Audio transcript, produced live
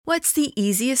What's the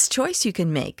easiest choice you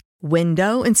can make?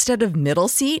 Window instead of middle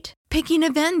seat? Picking a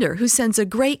vendor who sends a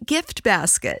great gift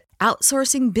basket?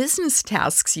 Outsourcing business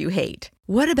tasks you hate?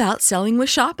 What about selling with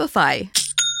Shopify?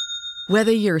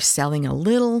 Whether you're selling a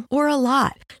little or a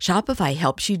lot, Shopify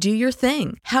helps you do your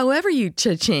thing, however you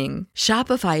cha-ching.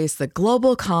 Shopify is the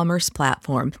global commerce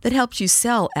platform that helps you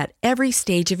sell at every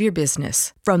stage of your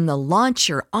business. From the launch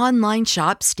your online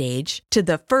shop stage to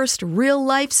the first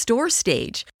real-life store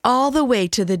stage, all the way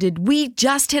to the did we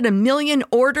just hit a million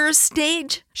orders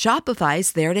stage.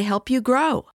 Shopify's there to help you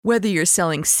grow. Whether you're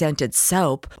selling scented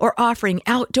soap or offering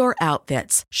outdoor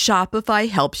outfits, Shopify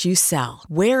helps you sell.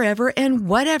 Wherever and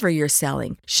whatever you're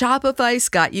selling, Shopify's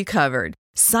got you covered.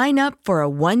 Sign up for a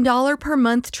 $1 per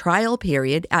month trial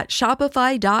period at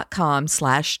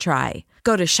shopify.com/try.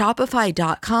 Go to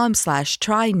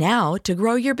shopify.com/try now to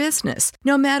grow your business,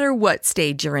 no matter what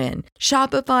stage you're in.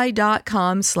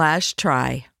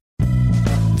 Shopify.com/try.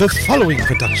 The following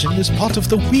production is part of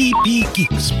the We Be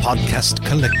Geeks podcast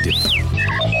collective.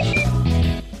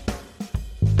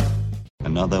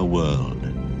 Another world,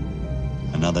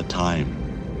 another time,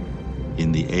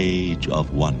 in the age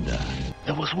of wonder.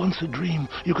 There was once a dream.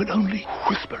 You could only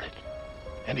whisper it.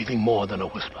 Anything more than a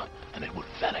whisper, and it would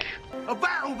vanish. A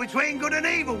battle between good and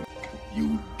evil.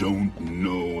 You don't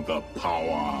know the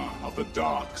power of the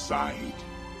dark side.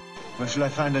 Where shall I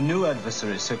find a new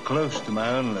adversary so close to my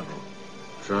own level?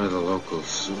 Try the local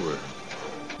sewer.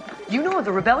 You know of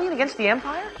the rebellion against the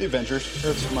Empire? The Avengers,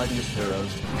 Earth's mightiest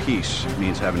heroes. Peace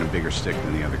means having a bigger stick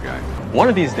than the other guy. One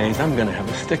of these days, I'm gonna have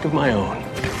a stick of my own.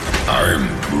 I'm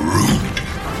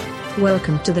Groot.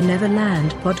 Welcome to the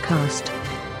Neverland Podcast.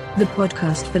 The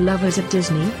podcast for lovers of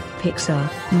Disney, Pixar,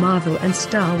 Marvel, and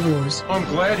Star Wars. I'm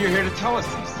glad you're here to tell us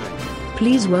these things.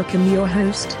 Please welcome your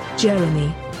host,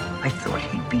 Jeremy. I thought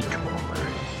he'd be taller.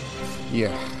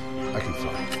 Yeah, I can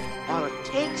fly. All it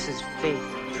takes is faith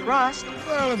and trust.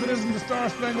 Well, if it isn't the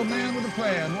Star-Spangled Man with a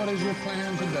plan, what is your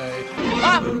plan today?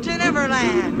 Off to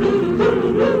Neverland!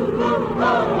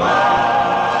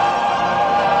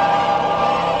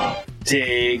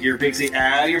 Take your pixie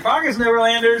out of your pockets,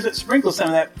 Neverlanders. Sprinkle some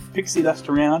of that pixie dust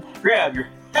around. Grab your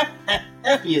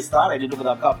happiest thought. I did it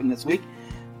without coughing this week.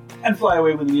 And fly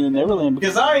away with me to Neverland.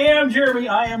 Because I am Jeremy.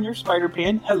 I am your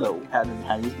Spider-Pan. Hello.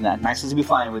 Nice to be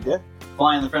flying with you.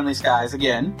 Flying in the friendly skies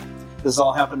again. This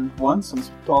all happened once, and it's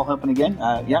all happened again.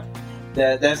 Yep.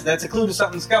 That's a clue to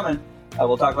something's coming.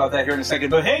 We'll talk about that here in a second.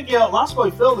 But hey, Lost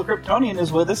Boy Phil, the Kryptonian,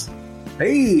 is with us.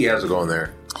 Hey, how's it going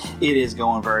there? It is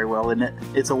going very well, isn't it?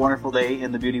 It's a wonderful day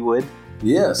in the Beauty Wood.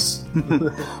 Yes.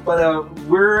 But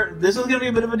this is going to be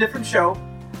a bit of a different show.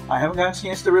 I haven't got a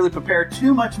chance to really prepare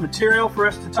too much material for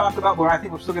us to talk about, but I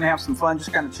think we're still going to have some fun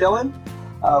just kind of chilling.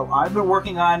 I've been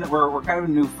working on, we're kind of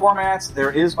in new formats. There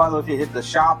is, by the way, if you hit the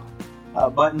shop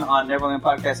button on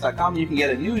NeverlandPodcast.com, you can get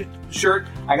a new shirt.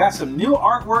 I got some new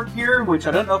artwork here, which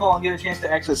I don't know if I'll get a chance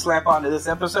to actually slap onto this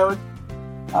episode.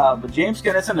 But James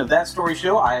Kennison of That Story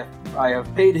Show, I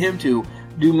have paid him to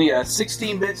do me a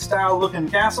 16-bit style looking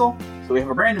castle. So we have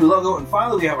a brand new logo, and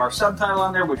finally we have our subtitle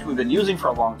on there, which we've been using for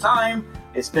a long time.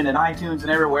 It's been in iTunes and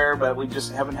everywhere, but we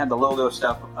just haven't had the logo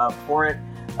stuff up for it.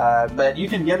 But you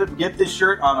can get this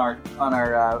shirt on our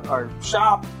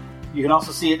shop. You can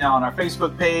also see it now on our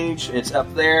Facebook page. It's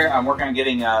up there. I'm working on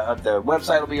getting the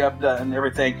website will be up and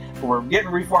everything. But we're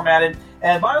getting reformatted.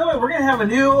 And by the way, we're going to have a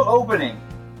new opening.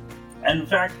 And in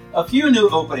fact, a few new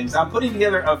openings. I'm putting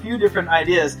together a few different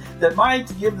ideas that might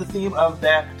give the theme of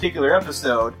that particular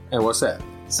episode. And what's that?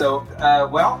 So,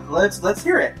 let's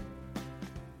hear it.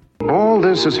 All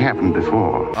this has happened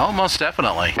before. Oh, most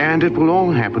definitely. And it will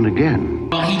all happen again.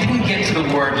 Well, he didn't get to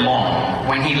the word long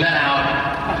when he let out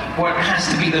what has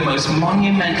to be the most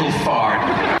monumental fart.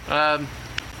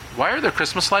 Why are there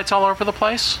Christmas lights all over the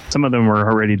place? Some of them were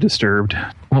already disturbed.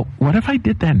 Well, what if I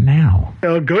did that now?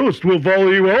 A ghost will follow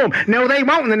you home. No, they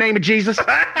won't in the name of Jesus.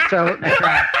 So, that's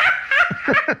right.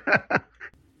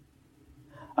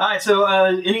 All right, so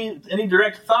any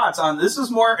direct thoughts on this?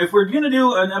 Is more, if we're going to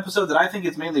do an episode that I think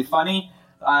is mainly funny,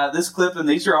 this clip, and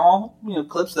these are all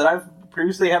clips that I've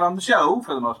previously had on the show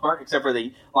for the most part, except for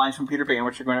the lines from Peter Pan,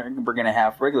 which we're going to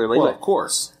have regularly. Well, of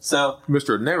course. So,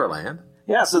 Mr. Neverland.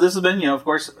 Yeah, so this has been, of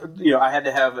course, I had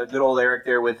to have a good old Eric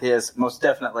there with his, most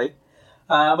definitely.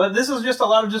 But this is just a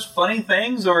lot of just funny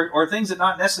things or things that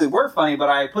not necessarily were funny, but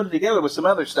I put it together with some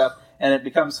other stuff, and it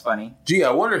becomes funny. Gee, I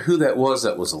wonder who that was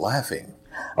laughing.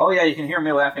 Oh, yeah, you can hear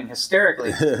me laughing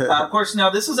hysterically. Of course, now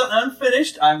this is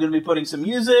unfinished. I'm going to be putting some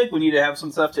music. We need to have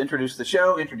some stuff to introduce the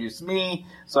show, introduce me,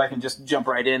 so I can just jump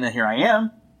right in, and here I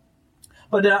am.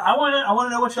 But I want to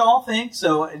know what y'all think.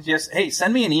 So just, hey,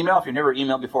 send me an email if you've never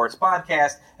emailed before. It's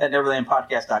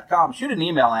podcast@neverlandpodcast.com. Shoot an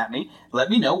email at me. Let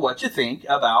me know what you think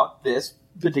about this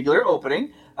particular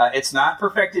opening. It's not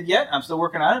perfected yet. I'm still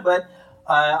working on it. But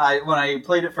when I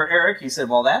played it for Eric, he said,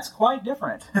 well, that's quite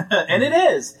different. And it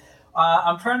is.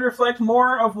 I'm trying to reflect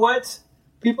more of what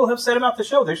people have said about the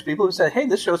show. There's people who said, hey,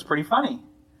 this show's pretty funny.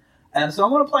 And so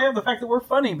I want to play up the fact that we're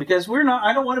funny because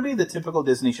I don't want to be the typical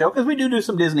Disney show because we do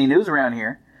some Disney news around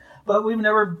here, but we've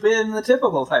never been the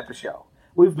typical type of show.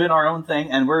 We've been our own thing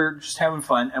and we're just having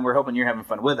fun and we're hoping you're having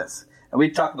fun with us. And we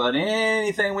talk about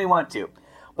anything we want to.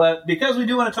 But because we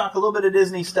do want to talk a little bit of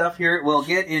Disney stuff here, we'll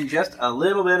get in just a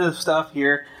little bit of stuff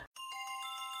here.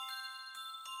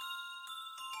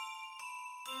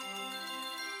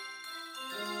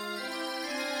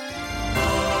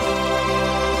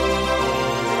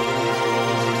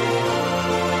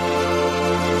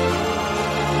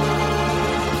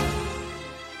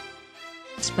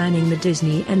 Spanning the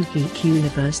Disney and geek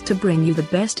universe to bring you the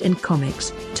best in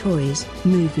comics, toys,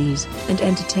 movies, and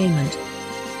entertainment.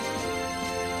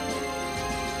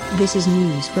 This is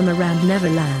news from around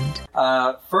Neverland.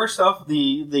 First off,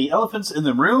 the elephants in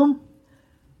the room.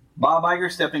 Bob Iger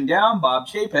stepping down, Bob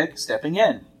Chapek stepping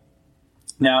in.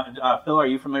 Now, Phil, are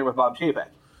you familiar with Bob Chapek?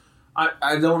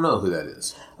 I don't know who that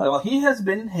is. Well, he has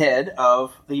been head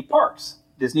of the parks,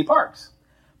 Disney parks,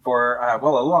 for, a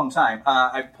long time.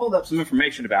 I pulled up some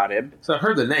information about him. So I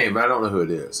heard the name, but I don't know who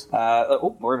it is.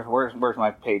 Where's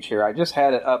my page here? I just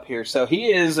had it up here. So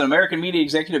he is an American media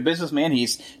executive businessman.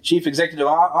 He's chief executive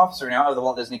officer now of the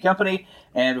Walt Disney Company.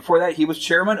 And before that, he was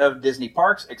chairman of Disney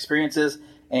Parks, Experiences,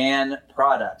 and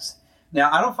Products.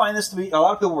 Now, I don't find this to be... A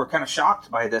lot of people were kind of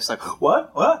shocked by this. Like,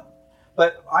 what?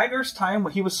 But Iger's time,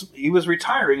 he was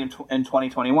retiring in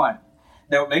 2021.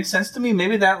 Now, it makes sense to me.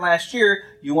 Maybe that last year,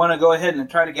 you want to go ahead and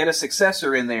try to get a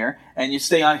successor in there, and you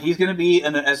stay on. He's going to be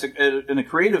in a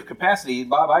creative capacity.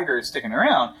 Bob Iger is sticking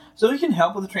around, so he can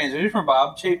help with the transition from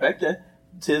Bob Chapek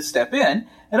to step in.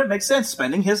 And it makes sense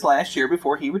spending his last year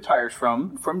before he retires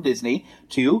from Disney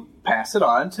to pass it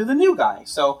on to the new guy.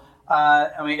 So, I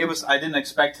didn't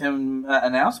expect him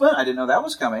announcement. I didn't know that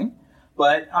was coming.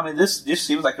 But, this just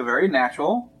seems like a very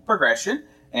natural progression.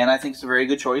 And I think it's a very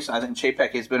good choice. I think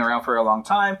Chapek has been around for a long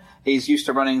time. He's used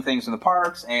to running things in the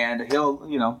parks, and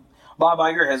Bob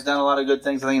Iger has done a lot of good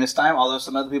things, I think, in his time, although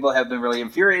some other people have been really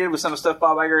infuriated with some of the stuff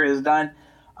Bob Iger has done.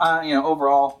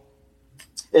 Overall,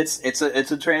 it's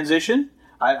a transition.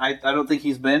 I don't think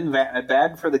he's been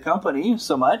bad for the company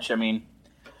so much. But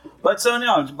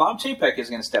Bob Chapek is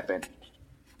going to step in.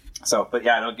 So, but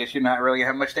yeah, I guess you're not really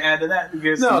have much to add to that.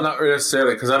 No, not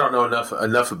necessarily, because I don't know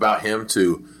enough about him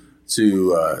to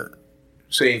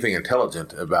say anything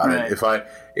intelligent about it. If I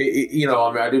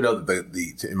do know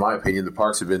that in my opinion, the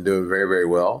parks have been doing very, very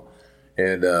well,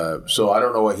 and so I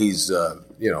don't know what he's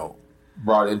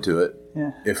brought into it.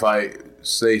 Yeah. If I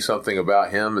say something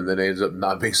about him and then it ends up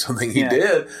not being something he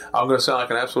did, I'm going to sound like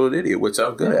an absolute idiot, which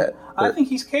I'm good at. But I think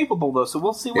he's capable, though, so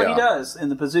we'll see what he does in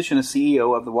the position of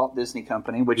CEO of the Walt Disney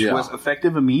Company, which was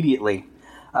effective immediately.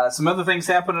 Some other things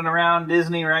happening around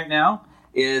Disney right now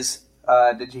is...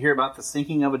 did you hear about the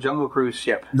sinking of a Jungle Cruise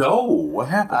ship? No, what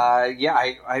happened?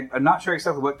 I'm not sure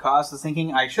exactly what caused the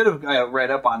sinking. I should have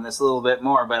read up on this a little bit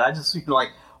more, but I just feel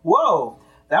like, whoa,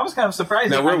 that was kind of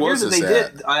surprising. Now, where was this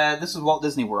at? This is Walt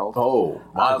Disney World. Oh,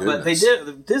 my goodness.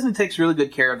 But Disney takes really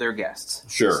good care of their guests.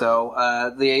 Sure.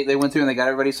 So they went through and they got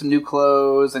everybody some new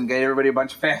clothes and gave everybody a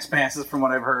bunch of fast passes, from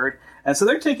what I've heard. And so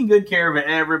they're taking good care of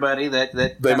everybody.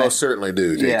 They most certainly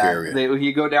do take care of you.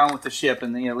 You go down with the ship,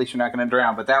 and at least you're not going to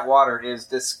drown. But that water is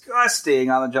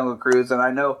disgusting on the Jungle Cruise, and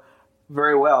I know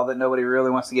very well that nobody really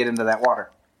wants to get into that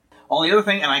water. Only other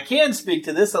thing, and I can speak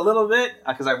to this a little bit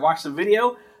because I've watched the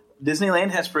video. Disneyland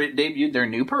has debuted their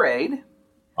new parade.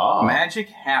 Magic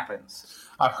Happens.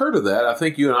 I've heard of that. I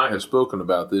think you and I have spoken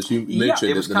about this. You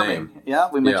mentioned the name. Yeah,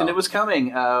 we mentioned it was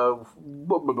coming. However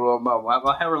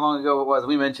long ago it was,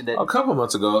 we mentioned it. A couple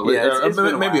months ago. It's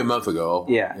maybe a month ago.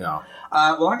 Yeah.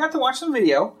 Well, I got to watch some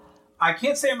video. I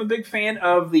can't say I'm a big fan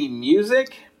of the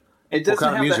music. It doesn't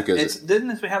what kind of music is it? It doesn't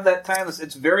have that timeless.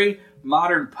 It's very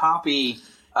modern poppy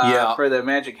for the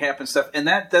Magic Happens stuff, and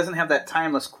that doesn't have that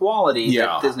timeless quality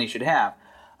that Disney should have.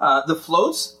 The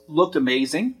floats looked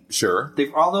amazing. Sure.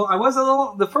 Although I was a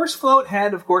little... The first float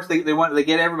had, of course, they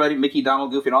get everybody, Mickey,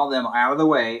 Donald, Goofy, and all of them out of the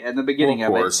way at the beginning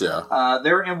of it. Of course, yeah.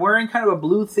 They're wearing kind of a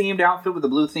blue-themed outfit with a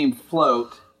blue-themed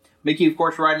float. Mickey, of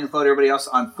course, riding the float, everybody else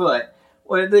on foot.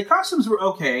 Well, the costumes were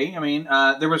okay.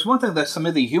 There was one thing that some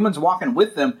of the humans walking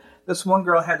with them, this one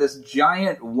girl had this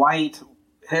giant white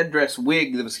headdress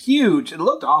wig that was huge. It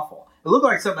looked awful. It looked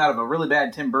like something out of a really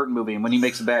bad Tim Burton movie, and when he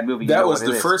makes a bad movie, that was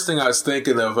the first thing I was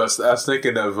thinking of. I was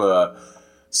thinking of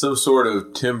some sort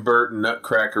of Tim Burton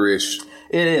Nutcracker-ish.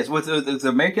 It is. With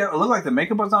the makeup, it looked like the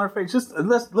makeup was on her face. It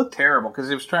looked terrible because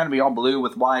it was trying to be all blue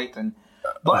with white.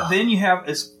 But then you have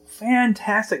this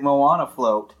fantastic Moana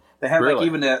float. They have Really?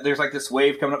 there's like this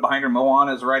wave coming up behind her.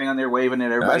 Moana's riding on there, waving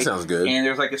at everybody. That sounds good. And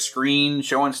there's like a screen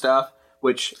showing stuff,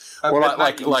 which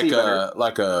like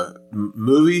a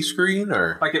movie screen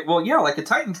or like a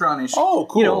Titantron-ish. Oh,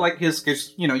 cool. You know, like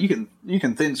his you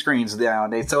can thin screens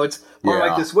nowadays, so it's more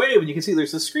like this wave, and you can see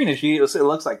there's this screen. It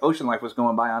looks like Ocean Life was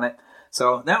going by on it,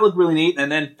 so that looked really neat.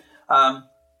 And then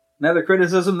another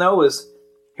criticism though is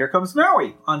here comes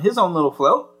Maui on his own little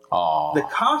float. Aww. The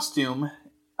costume.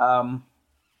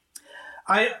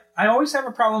 I always have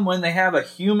a problem when they have a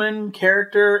human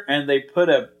character and they put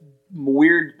a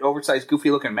weird, oversized,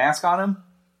 goofy-looking mask on him.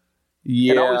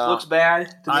 Yeah. It always looks bad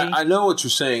to me. I know what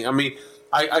you're saying. I mean,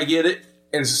 I get it.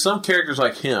 And some characters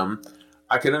like him,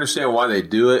 I can understand why they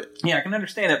do it. Yeah, I can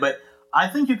understand it, but I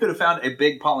think you could have found a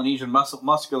big Polynesian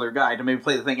muscular guy to maybe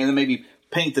play the thing and then maybe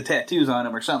paint the tattoos on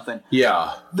him or something.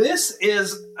 Yeah. This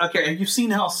is, okay, you've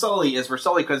seen how Sully is. For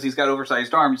Sully, because he's got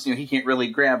oversized arms, he can't really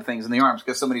grab things in the arms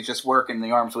because somebody's just working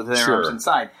the arms with their arms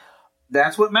inside.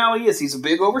 That's what Maui is. He's a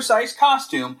big oversized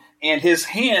costume, and his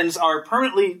hands are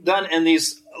permanently done in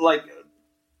these,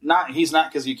 he's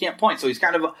not because you can't point, so he's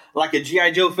kind of like a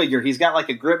G.I. Joe figure. He's got like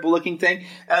a grip-looking thing,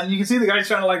 and you can see the guy's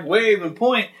trying to wave and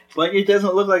point, but it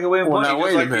doesn't look like a wave and point. Now,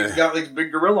 wait a minute. He's got these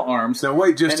big gorilla arms. Now,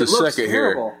 wait just a second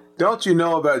here. Don't you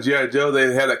know about G.I. Joe?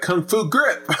 They had a kung fu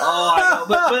grip. Oh, I know.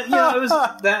 But it was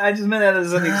that. I just meant that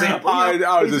as an example.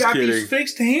 I was just kidding. He's got these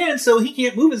fixed hands, so he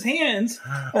can't move his hands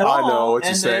at all. I know what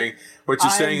you're saying. What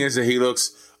you're saying is that he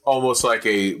looks almost like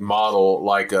a model,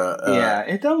 like a...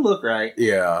 it don't look right.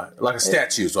 Yeah, like a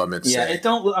statue is what I meant to say. Yeah, it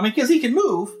don't look... I mean, because he can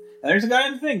move, and there's a guy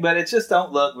in the thing, but it just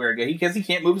don't look very good. Because he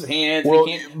can't move his hands, he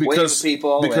can't wave at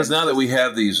people. Because now that we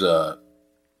have these...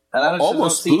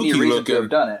 almost spooky looking.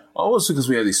 Done it. Almost because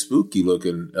we have these spooky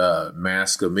looking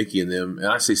masks of Mickey and them, and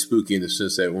I say spooky in the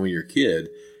sense that when you're a kid,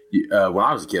 when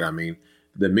I was a kid, I mean,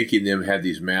 the Mickey and them had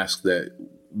these masks that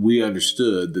we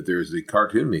understood that there's the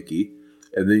cartoon Mickey,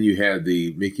 and then you had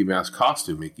the Mickey Mouse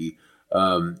costume Mickey,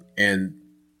 and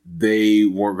they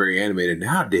weren't very animated.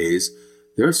 Nowadays,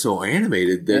 they're so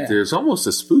animated that there's almost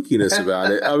a spookiness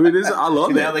about it. I mean, I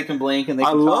love it. Now they can blink and they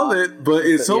can love it, but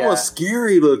it's almost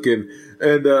scary looking.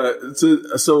 And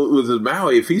so with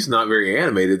Maui, if he's not very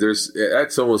animated,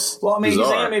 that's almost well. I mean, bizarre.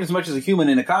 He's animated as much as a human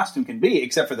in a costume can be,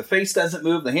 except for the face doesn't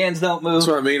move, the hands don't move. That's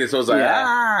what I mean. It's almost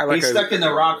like he's stuck in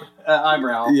the rock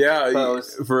eyebrow.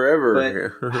 pose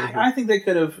forever. But I think they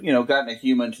could have gotten a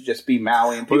human to just be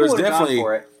Maui, and people would have gone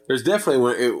for it. There's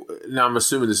definitely now. I'm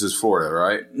assuming this is Florida,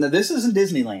 right? No, this isn't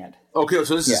Disneyland. Okay,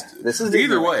 so this is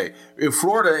either way. In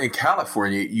Florida and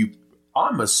California,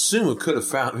 I'm assuming could have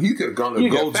found. You could have gone to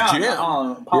Gold's Gym,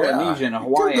 Polynesian,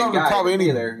 Hawaiian gone guy. To probably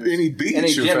any beach.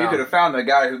 Any gym, you could have found a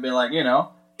guy who'd been like, find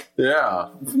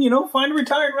a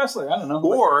retired wrestler. I don't know.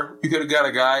 Or you could have got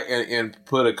a guy and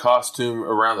put a costume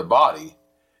around the body,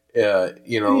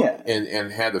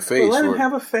 and had the face. Well, let him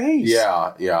have a face.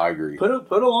 Yeah, I agree. Put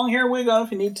a long hair wig on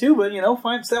if you need to, but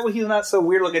find that way he's not so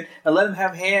weird looking, and let him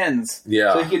have hands.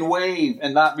 Yeah, so he can wave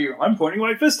and not be. I'm pointing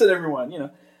my fist at everyone.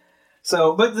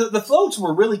 So, but the floats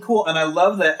were really cool, and I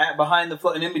love that behind the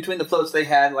float and in between the floats they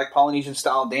had like Polynesian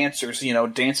style dancers,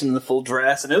 dancing in the full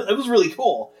dress, and it was really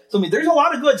cool. So I mean, there's a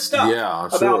lot of good stuff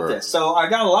about this. So I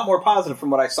got a lot more positive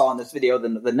from what I saw in this video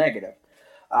than the negative.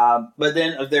 But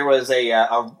then there was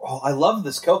I love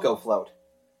this Coco float.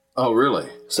 Oh, really?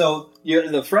 So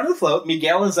the front of the float,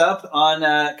 Miguel is up on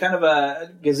kind of a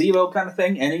gazebo kind of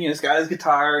thing, and he's got his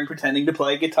guitar and pretending to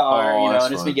play guitar,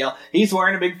 and it's Miguel. He's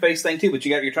wearing a big face thing too, but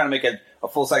you're trying to make a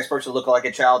full-size person look like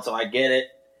a child, so I get it.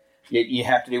 You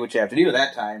have to do what you have to do at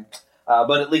that time.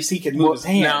 But at least he can move his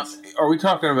hands. Now, are we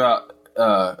talking about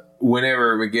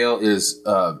whenever Miguel is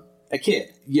a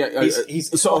kid? Yeah. He's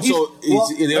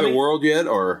in the other world yet,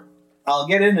 or? I'll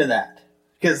get into that.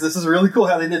 Because this is really cool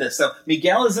how they did this. So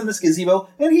Miguel is in this gazebo,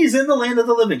 and he's in the land of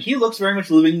the living. He looks very much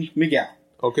living Miguel.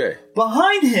 Okay.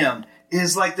 Behind him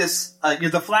is like this,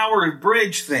 the flower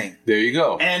bridge thing. There you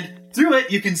go. And through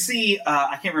it, you can see,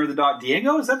 I can't remember the dog.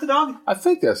 Diego, is that the dog? I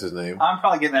think that's his name. I'm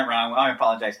probably getting that wrong. I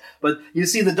apologize. But you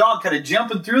see the dog kind of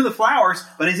jumping through the flowers,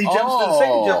 but as he jumps to the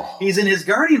second jump, he's in his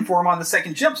guardian form on the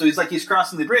second jump. So he's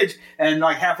crossing the bridge, and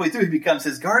like halfway through, he becomes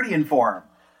his guardian form.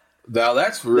 Now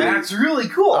that's really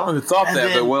cool. I don't even thought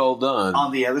that, but well done.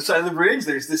 On the other side of the bridge,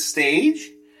 there's this stage,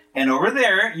 and over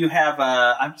there you have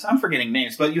I'm forgetting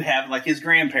names, but you have like his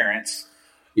grandparents.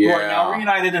 who are now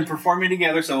reunited and performing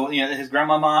together. So his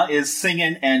grandmama is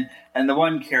singing, and the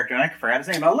one character, and I forgot his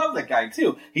name. I love that guy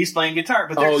too. He's playing guitar,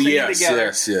 but they're singing together.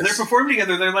 Yes. They're performing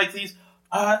together. They're like these,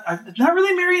 not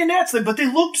really marionettes, but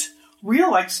they looked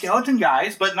real, like skeleton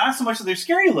guys, but not so much that they're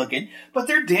scary looking. But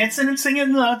they're dancing and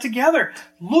singing together.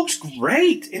 Looks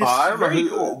great. It is very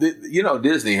cool.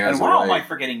 Disney has. And wow, am I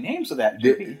forgetting names of that?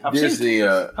 Disney,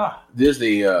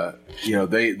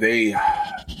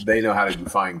 they know how to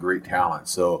find great talent.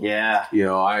 So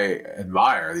I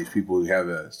admire these people who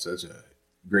have such a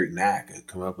great knack at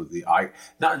coming up with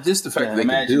not just the fact that they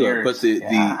can do it, but the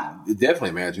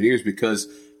definitely Imagineers, because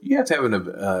you have to have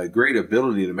a great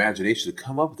ability and imagination to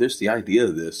come up with the idea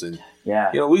of this. And, we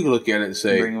can look at it and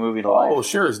say, bring a movie to life. Oh,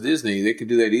 sure, it's Disney. They could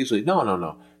do that easily. No.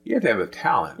 You have to have a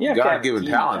talent. God-given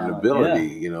talent and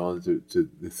ability, to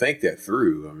think that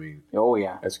through. I mean,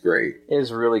 that's great. It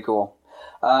is really cool.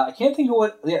 I can't think of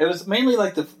what... it was mainly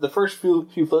like the first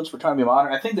few floats were trying to be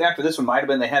modern. I think that after this one might have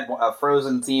been, they had a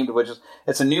Frozen themed, which is...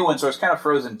 It's a new one, so it's kind of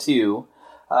Frozen 2.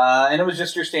 And it was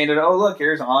just your standard, oh, look,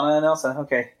 here's Anna and Elsa.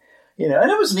 Okay.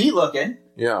 And it was neat looking.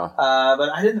 Yeah. But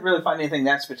I didn't really find anything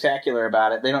that spectacular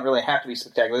about it. They don't really have to be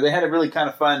spectacular. They had a really kind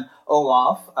of fun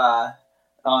Olaf on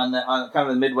kind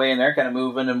of the midway in there, kind of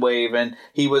moving and waving.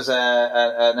 He was an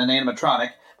animatronic.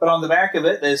 But on the back of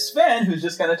it, there's Sven, who's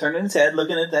just kind of turning his head,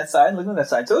 looking at that side, looking at that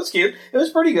side. So it's cute. It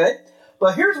was pretty good.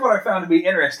 But here's what I found to be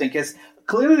interesting, because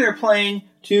clearly they're playing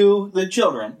to the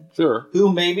children. Sure.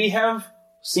 Who maybe have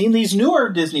seen these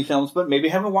newer Disney films, but maybe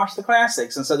haven't watched the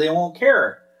classics, and so they won't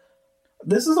care.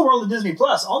 This is the world of Disney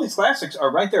Plus. All these classics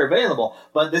are right there available.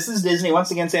 But this is Disney once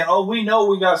again saying, oh, we know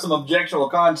we got some objectionable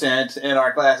content in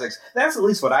our classics. That's at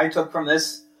least what I took from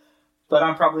this. But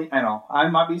I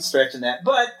might be stretching that.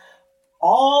 But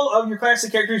all of your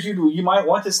classic characters you might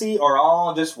want to see are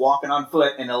all just walking on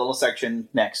foot in a little section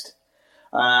next.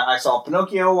 I saw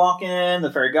Pinocchio walking,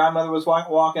 the Fairy Godmother was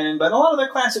walking, but a lot of their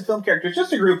classic film characters,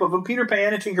 just a group of them, Peter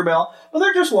Pan and Tinkerbell, but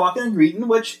they're just walking and greeting,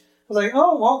 which... I was like,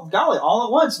 oh, well, golly, all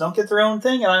at once. Don't get their own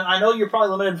thing. And I know you're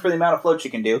probably limited for the amount of floats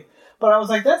you can do. But I was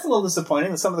like, that's a little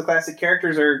disappointing that some of the classic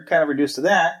characters are kind of reduced to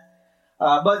that.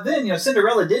 But then,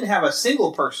 Cinderella did have a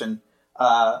single-person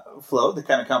float that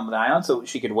kind of come down so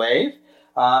she could wave.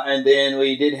 And then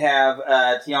we did have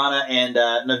Tiana and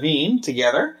Naveen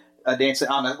together dancing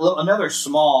on another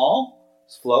small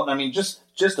float. I mean, just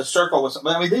a circle.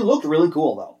 They looked really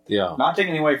cool, though. Yeah. Not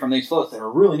taking away from these floats. They were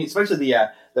really neat, especially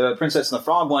the Princess and the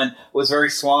Frog one was very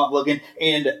swamp looking,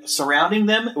 and surrounding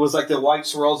them was like the white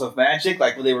swirls of magic,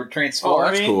 like they were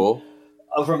transforming. Oh,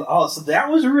 that's cool. So that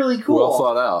was really cool. Well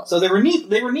thought out. So they were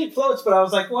neat floats, but I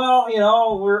was like, well,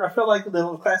 I felt like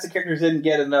the classic characters didn't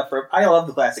get enough. I love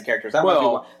the classic characters. That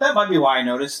might be why I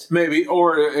noticed. Maybe,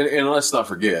 and let's not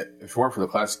forget, if it weren't for the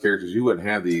classic characters, you wouldn't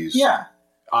have these. Yeah.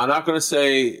 I'm not going to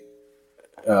say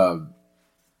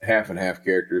half and half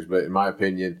characters, but in my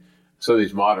opinion, some of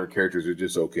these modern characters are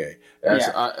just okay.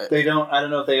 They don't. I don't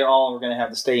know if they all are going to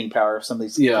have the staying power of some of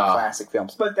these classic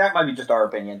films, but that might be just our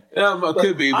opinion. It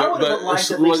could be, I would have liked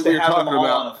at least to have them all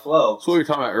on a float. So what we were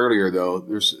talking about earlier, though,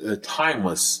 there's a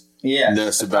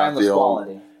timelessness about the old.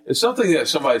 Quality. It's something that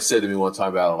somebody said to me one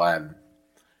time about Aladdin,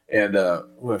 and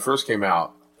when it first came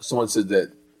out, someone said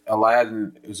that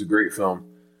Aladdin is a great film,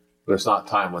 but it's not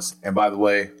timeless. And by the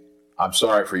way, I'm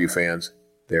sorry for you fans,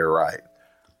 they're right.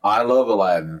 I love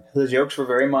Aladdin. The jokes were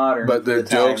very modern. But the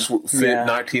jokes fit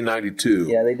 1992.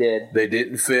 Yeah, they did. They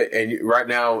didn't fit. And right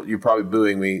now, you're probably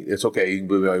booing me. It's okay. You can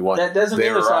boo me all you want. That doesn't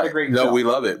mean it's not a great film. No, we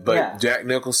love it. But Jack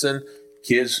Nicholson,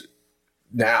 kids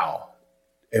now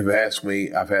have asked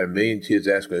me, I've had a million kids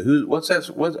ask me, what's that?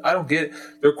 I don't get it.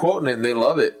 They're quoting it and they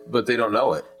love it, but they don't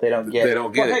know it. They don't get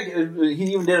it.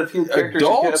 He even did a few characters.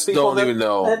 Adults don't even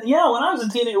know. When I was a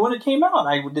teenager, when it came out,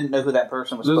 I didn't know who that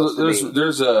person was supposed to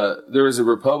be. There is a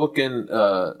Republican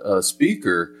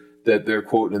speaker that they're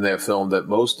quoting in that film that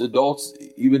most adults,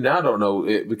 even now, don't know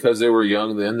it because they were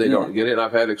young then. They don't get it. And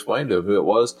I've had to explain to them who it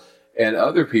was. And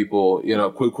other people,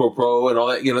 quid pro quo and all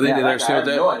that, they didn't understand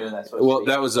that. No idea who that's supposed to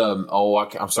be. That was, I'm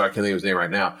sorry, I can't think of his name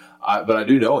right now. But I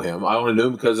do know him. I only knew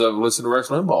him because I've listened to Rush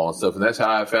Limbaugh and stuff, and that's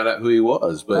how I found out who he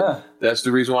was. But that's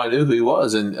the reason why I knew who he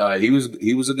was, and he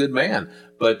was a good man.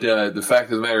 But the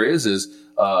fact of the matter is,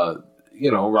 Robin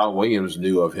Williams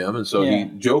knew of him, and so he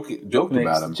joked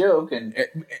about him.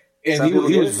 And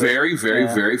he was very, very,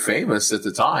 very famous at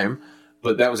the time.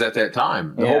 But that was at that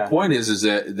time. The whole point is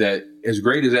that as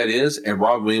great as that is, and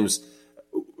Robin Williams,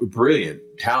 brilliant,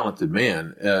 talented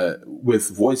man with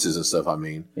voices and stuff. I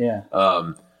mean,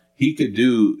 he could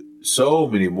do so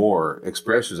many more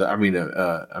expressions. I mean,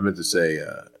 I meant to say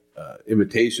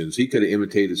imitations. He could have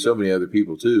imitated so many other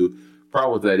people too.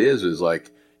 Problem with that is like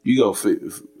you go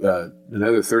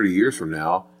another 30 years from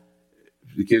now,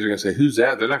 the kids are going to say, "Who's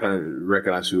that?" They're not going to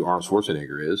recognize who Arnold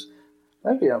Schwarzenegger is.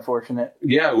 That'd be unfortunate.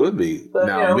 Yeah, it would be. But,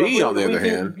 now, me, on the other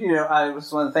hand... it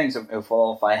was one of the things,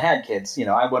 if I had kids,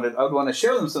 I would want to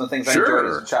show them some of the things I enjoyed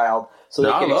as a child so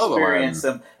they can experience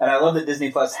them. And I love that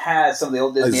Disney Plus has some of the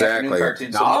old Disney afternoon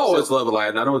cartoons. Now, I always love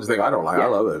Aladdin. I don't want to think I don't like it. I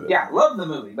love it. Yeah, I love the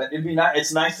movie. But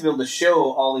it's nice to be able to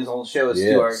show all these old shows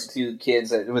to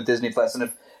kids with Disney Plus.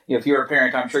 And if you're a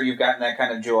parent, I'm sure you've gotten that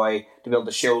kind of joy to be able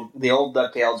to show the old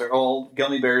DuckTales or old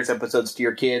Gummy Bears episodes to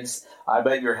your kids. I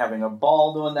bet you're having a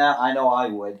ball doing that. I know I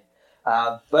would.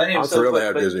 But anyway, I'm thrilled to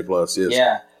have Disney Plus. Yes.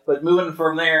 Yeah, but moving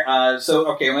from there, I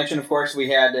mentioned, of course, we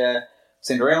had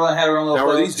Cinderella had her own little.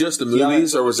 Now, are these just the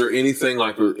movies, or was there anything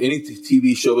like any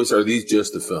TV shows? Or are these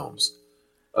just the films?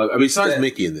 Besides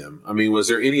Mickey and them, was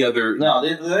there any other? No,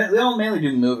 they all mainly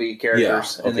do movie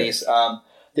characters in these.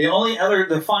 The only other,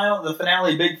 the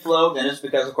finale, Big Float, and it's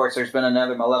because, of course, there's been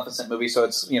another Maleficent movie, so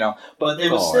it's, but it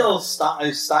was still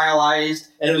stylized,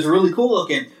 and it was really cool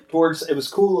looking. It was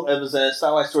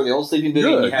stylized toward the old Sleeping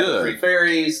Beauty, and you had the three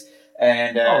fairies,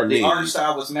 and the art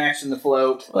style was matched in the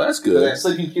float. Well, that's good. So that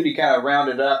Sleeping Beauty kind of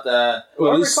rounded up the... I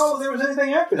don't recall if there was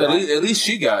anything after that. At least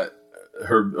she got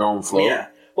her own float. Yeah.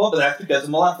 Well, but that's because of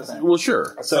Maleficent. Well,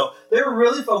 sure. So they were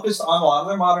really focused on a lot of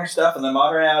their modern stuff and their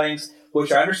modern outings,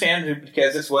 which I understand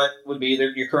because it's what would be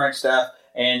your current stuff,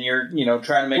 and you're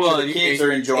trying to make sure the kids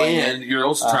are enjoying it. And you're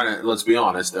also trying to, let's be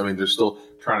honest, they're still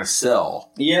trying to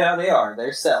sell. Yeah, they are.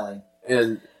 They're selling.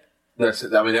 And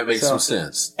that makes some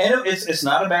sense. And it's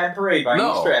not a bad parade by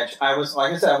any stretch. I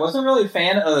wasn't really a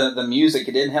fan of the music.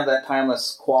 It didn't have that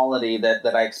timeless quality that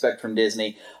I expect from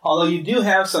Disney. Although you do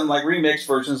have some remixed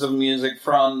versions of music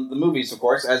from the movies, of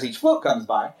course, as each float comes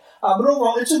by. But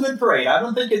overall, it's a good parade. I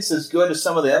don't think it's as good as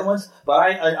some of the other ones, but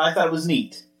I thought it was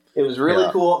neat. It was really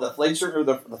cool. The the floats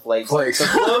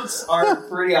are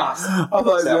pretty awesome.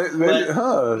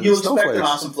 You expect an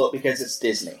awesome float because it's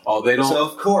Disney. Oh, they don't. So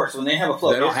of course, when they have a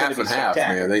float, they don't half and half,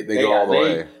 man. They go all the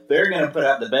way. They're going to put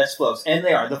out the best floats, and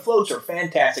they are. The floats are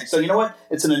fantastic. So you know what?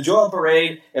 It's an enjoyable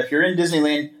parade. If you're in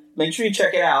Disneyland, make sure you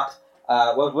check it out.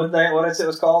 What did I say it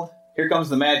was called? Here Comes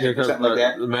the Magic, or something like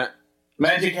that.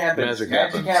 Magic Happens.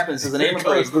 Magic Happens is the name of the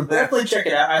parade. Definitely check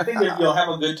it out. I think that you'll have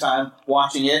a good time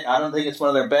watching it. I don't think it's one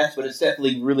of their best, but it's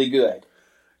definitely really good.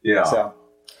 Yeah. So,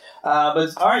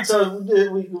 but all right. So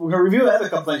we'll review other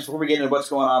couple things before we get into what's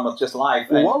going on with just life.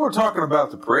 Well, while we're talking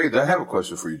about the parade, I have a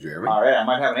question for you, Jeremy. All right, I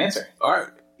might have an answer. All right,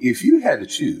 if you had to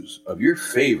choose of your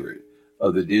favorite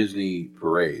of the Disney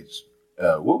parades,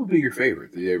 what would be your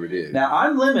favorite that you ever did? Now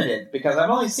I'm limited because I've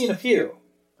only seen a few.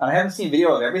 I haven't seen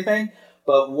video of everything.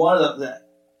 But one of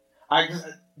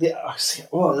this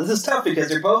is tough because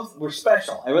they both were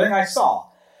special. Everything I saw,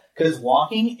 because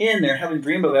walking in there, having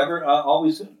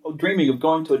always dreaming of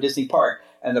going to a Disney park,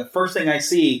 and the first thing I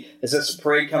see is this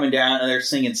parade coming down, and they're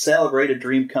singing "Celebrate a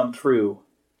Dream Come True."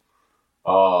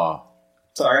 Oh,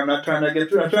 sorry, I'm not trying to get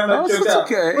through. I'm trying to joke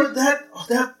out. Okay. But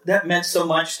that meant so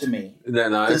much to me. Isn't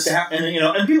that nice?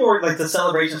 And people were like the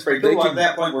celebration parade. People at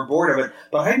that point were bored of it,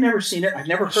 but I'd never seen it. I'd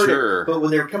never heard it. But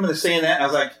when they were coming to saying that, I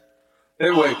was like,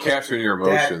 "They're way capturing your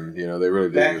emotion." They really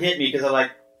do. That hit me because I'm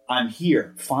like, "I'm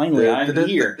here. Finally, I'm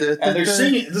here." And they're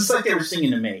singing just like they were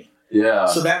singing to me. Yeah.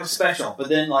 So that was special. But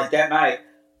then, that night,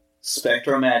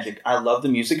 SpectroMagic. I love the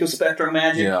music of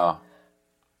SpectroMagic. Yeah.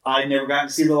 I'd never gotten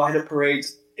to see the light up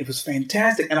parades. It was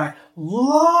fantastic, and I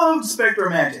loved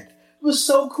SpectroMagic. It was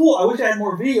so cool. I wish I had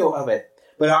more video of it,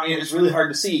 but it's really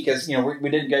hard to see because we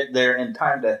didn't get there in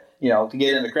time to to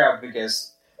get in the crowd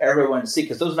because everybody wanted to see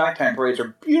because those nighttime parades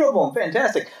are beautiful and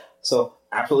fantastic. So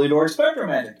absolutely adored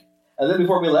SpectroMagic. And then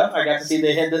before we left, I got to see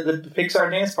they had the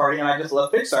Pixar dance party, and I just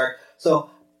love Pixar.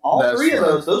 So all three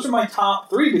of those are my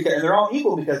top three and they're all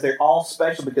equal because they're all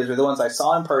special because they're the ones I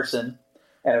saw in person.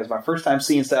 And it was my first time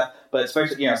seeing stuff, but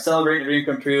especially, Celebrating a Dream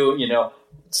Come True,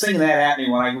 singing that at me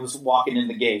when I was walking in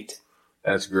the gate.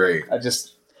 That's great. And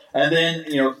then,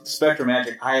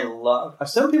 SpectroMagic, I love.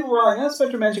 Some people were like,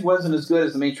 SpectroMagic wasn't as good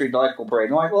as the Main Street Delightful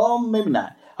Parade. And I'm like, well, maybe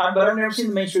not. But I've never seen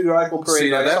the Main Street Delightful Parade.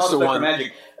 See, I that's saw the SpectroMagic,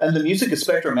 one. And the music of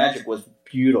SpectroMagic was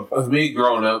beautiful. With me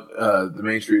growing up, the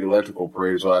Main Street Electrical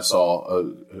Parade is what I saw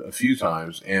a few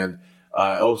times, and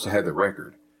I also had the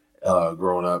record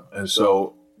growing up, and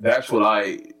so that's what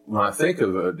when I think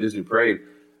of a Disney parade,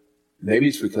 maybe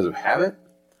it's because of habit,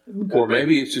 or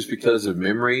maybe it's just because of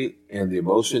memory and the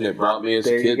emotion it brought me as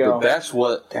a kid. But that's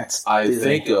what I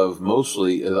think of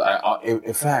mostly.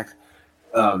 In fact,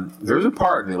 there's a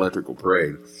part in the Electrical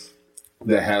Parade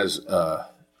that has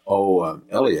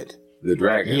Elliot the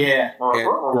dragon. Yeah.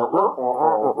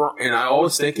 And I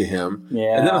always think of him.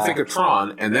 Yeah. And then I think of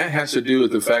Tron, and that has to do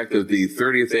with the fact of the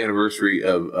 30th anniversary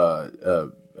of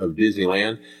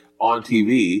Disneyland on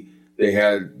TV. They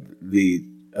had the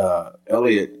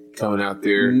Elliot coming out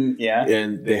there,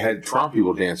 and they had Tron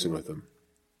people dancing with them,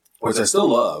 which I still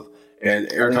love. And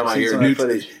every time I hear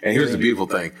footage, and here's the beautiful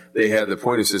thing, they had the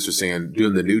Pointer Sisters singing,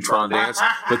 doing the Neutron dance,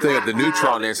 but they had the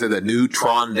Neutron dance, and the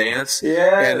Neutron dance,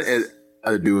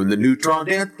 and doing the Neutron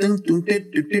dance,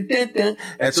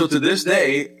 and so to this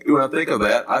day, when I think of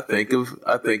that, I think of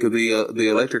the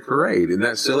Electric Parade. Isn't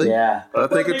that silly? Yeah, but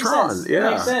I think of Tron. Sense. Yeah,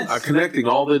 makes sense. I'm connecting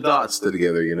all the dots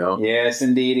together. You know. Yes,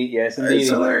 indeed. Yes, indeed. It's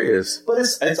hilarious. But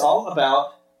it's all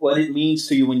about what it means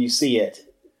to you when you see it.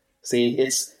 See,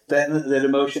 it's that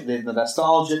emotion, the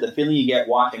nostalgia, the feeling you get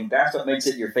watching. That's what makes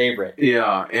it your favorite.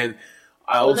 Yeah, and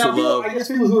I also love. I guess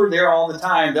people who are there all the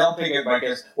time, they'll pick it. I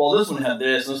guess, well, this one had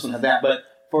this, this one had that, but.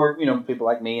 For people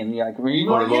like me and like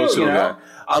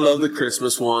I love the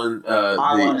Christmas one. I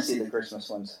want to see the Christmas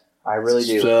ones. I really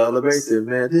do. Celebrate the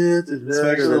man,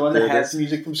 especially the one that has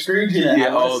music from Scrooge in it.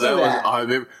 Yeah, I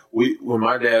remember when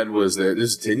my dad was there.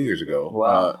 This is 10 years ago.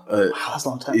 Wow, that's a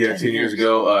long time. Yeah, 10 years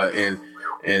ago.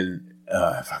 And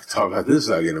if I could talk about this,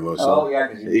 I get emotional. Oh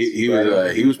yeah,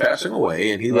 he was passing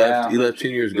away, and he left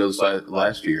 10 years ago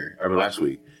last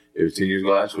week. It was 10 years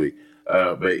ago last week.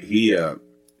 But he.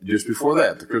 Just before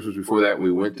that, the Christmas before that,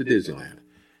 we went to Disneyland,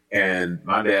 and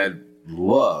my dad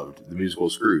loved the musical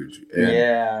Scrooge.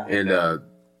 And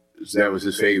so that was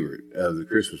his favorite of the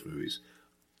Christmas movies.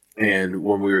 And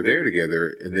when we were there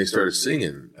together, and they started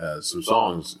singing some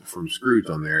songs from Scrooge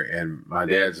on there, and my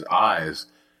dad's eyes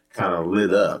kind of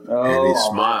lit up, and he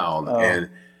smiled,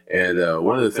 and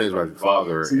one of the things my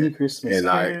father and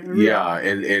I,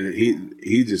 and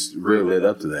he just really lit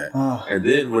up to that. And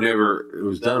then whenever it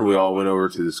was done, we all went over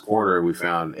to this corner and we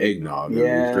found eggnog. And we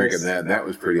were drinking that, and that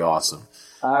was pretty awesome.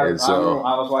 I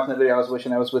was watching that video. I was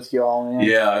wishing I was with you all. Man.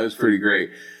 Yeah, it was pretty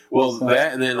great. Well,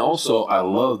 that, and then also I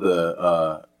love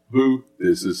the Boo,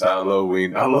 this is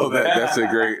Halloween. I love that. That's a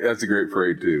great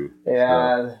parade too.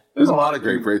 Yeah. There's a lot of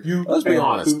great parades. Let's be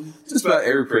honest. Just about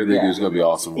every parade they do is going to be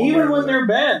awesome. Even when they're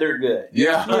bad, they're good.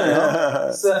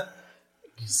 Yeah. So,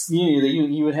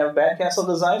 you would have bad castle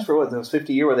designs for those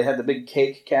 50 years where they had the big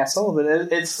cake castle, but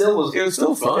it still was. It was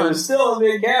still fun. It was still a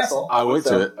big castle. I went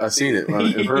to it. I seen it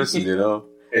in person.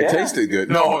 It tasted good.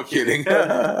 No, I'm kidding.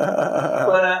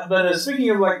 But speaking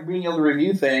of like being able to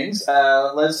review things,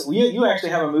 you actually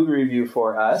have a movie review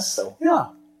for us. So yeah.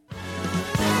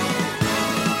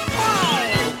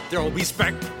 There'll be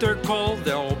spectacle,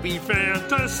 there'll be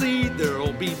fantasy,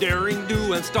 there'll be daring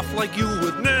do and stuff like you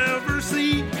would never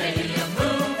see. Be a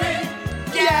movie.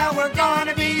 Yeah, we're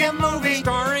gonna be a movie.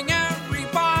 Starring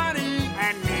everybody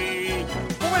and me.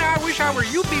 Boy, I wish I were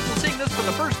you people seeing this for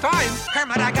the first time.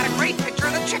 Kermit, I got a great picture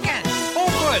of the chicken. Oh,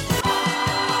 good.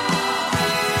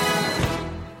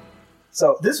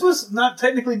 So this was not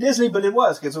technically Disney, but it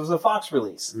was because it was a Fox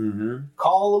release. Mm-hmm.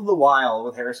 Call of the Wild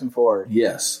with Harrison Ford.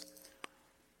 Yes.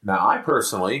 Now, I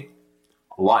personally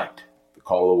liked The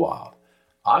Call of the Wild.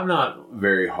 I'm not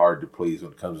very hard to please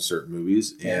when it comes to certain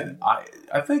movies, and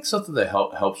I think something that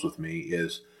helps with me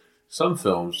is some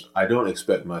films I don't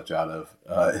expect much out of.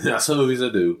 Now, some movies I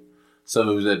do, some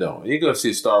movies I don't. You go see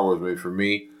a Star Wars movie, for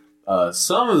me,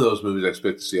 some of those movies I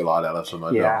expect to see a lot out of, some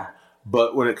I don't.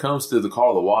 But when it comes to The Call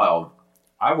of the Wild,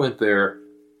 I went there.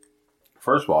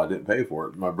 First of all, I didn't pay for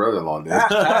it. My brother-in-law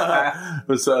did.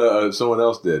 But someone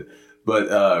else did.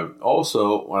 But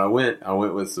also, when I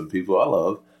went with some people I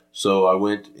love. So I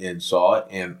went and saw it,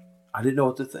 and I didn't know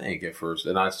what to think at first.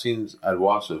 And I'd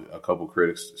watched a couple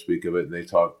critics speak of it, and they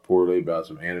talked poorly about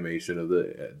some animation of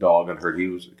the dog. I heard he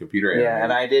was computer animated. Yeah,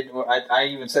 and I did. I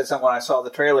even said something when I saw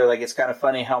the trailer. Like, it's kind of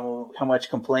funny how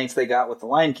much complaints they got with The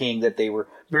Lion King, that they were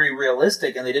very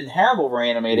realistic and they didn't have over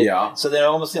animated. Yeah. So then it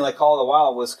almost seemed like Call of the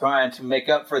Wild was trying to make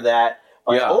up for that.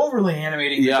 Overly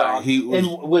animating the dog. And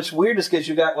what's weird is because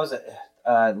you got, was it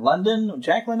London?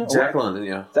 Jack London? Jack London,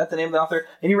 yeah. Is that the name of the author?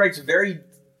 And he writes very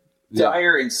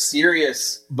dire and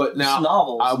serious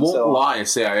novels. I won't lie and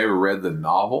say I ever read the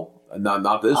novel.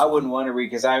 Not this I wouldn't want to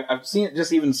read, because I've seen it,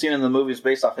 just even seen in the movies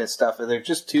based off his stuff, and they're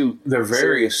just too They're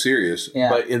very serious. Yeah.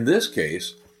 But in this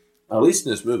case, at least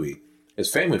in this movie, it's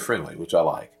family friendly, which I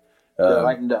like. They're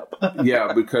lightened up.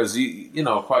 Yeah, because,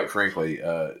 quite frankly,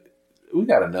 we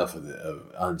got enough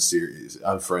of unserious,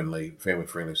 unfriendly,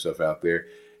 family-friendly stuff out there.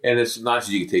 And it's nice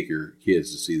that you can take your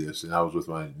kids to see this. And I was with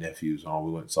my nephews and all.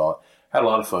 We went and saw it. Had a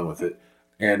lot of fun with it.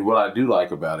 And what I do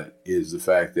like about it is the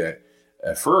fact that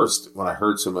at first, when I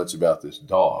heard so much about this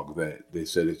dog, that they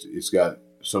said it's got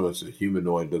so much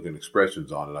humanoid-looking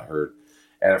expressions on it, I heard.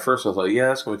 And at first I was like, yeah,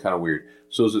 that's going to be kind of weird.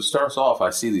 So as it starts off, I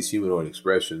see these humanoid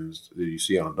expressions that you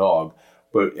see on a dog.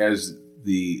 But as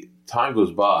the time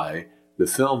goes by, the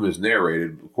film is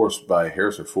narrated, of course, by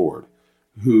Harrison Ford,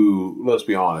 who, let's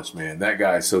be honest, man, that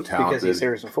guy is so talented. Because he's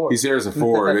Harrison Ford. He's Harrison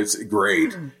Ford. It's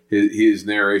great. His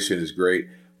narration is great.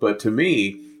 But to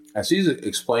me, as he's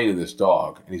explaining this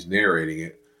dog and he's narrating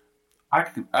it, I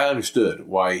understood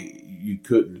why you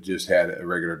couldn't just had a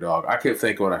regular dog. I kept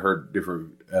thinking when I heard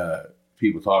different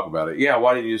people talk about it, yeah,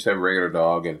 why didn't you just have a regular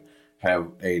dog and have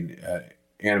a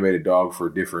animated dog for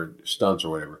different stunts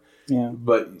or whatever? Yeah.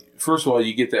 But first of all,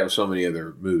 you get that with so many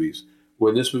other movies.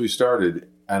 When this movie started,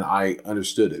 and I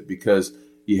understood it, because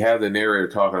you have the narrator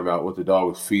talking about what the dog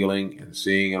was feeling and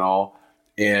seeing and all,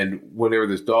 and whenever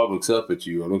this dog looks up at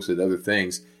you or looks at other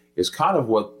things, it's kind of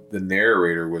what the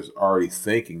narrator was already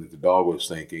thinking that the dog was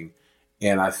thinking.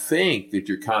 And I think that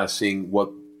you're kind of seeing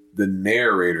what the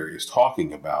narrator is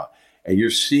talking about, and you're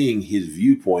seeing his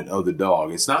viewpoint of the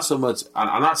dog. It's not so much,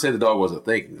 I'm not saying the dog wasn't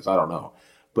thinking this, I don't know,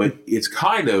 but it's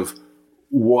kind of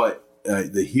what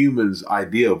the human's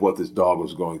idea of what this dog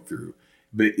was going through.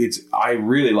 But I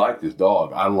really like this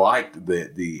dog. I liked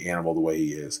the animal the way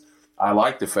he is. I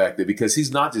like the fact that because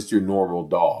he's not just your normal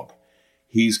dog.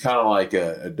 He's kind of like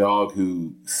a dog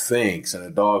who thinks and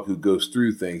a dog who goes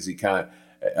through things. He kind of,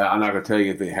 I'm not going to tell you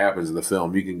anything happens in the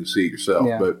film. You can see it yourself.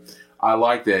 Yeah. But I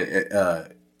like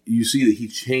that you see that he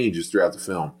changes throughout the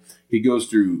film. He goes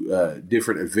through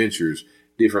different adventures,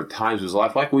 different times of his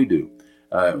life, like we do.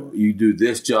 You do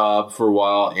this job for a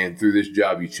while, and through this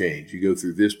job you change. You go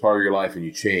through this part of your life and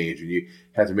you change, and you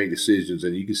have to make decisions.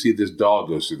 And you can see this dog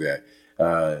goes through that.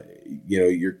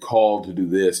 You're called to do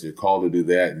this, and you're called to do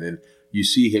that, and then you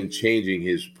see him changing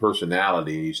his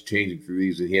personality, and he's changing through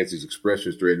these, and he has these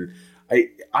expressions through it. And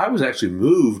I was actually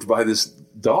moved by this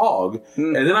dog,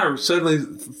 and then I suddenly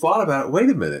thought about it. Wait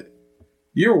a minute.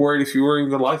 You were worried if you weren't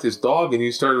even going to like this dog, and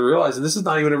you started realizing this is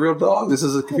not even a real dog. This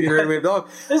is a computer animated dog.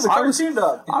 This is a cartoon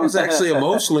dog. I was actually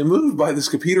emotionally moved by this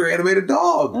computer animated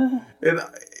dog.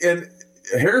 And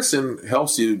Harrison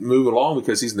helps you move along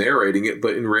because he's narrating it,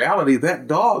 but in reality, that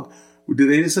dog, they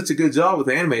did such a good job with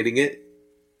animating it.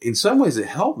 In some ways, it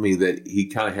helped me that he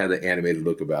kind of had the animated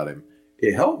look about him.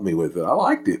 It helped me with it. I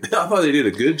liked it. I thought they did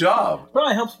a good job.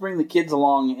 Probably helps bring the kids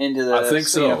along into the... I think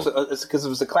so. It's because it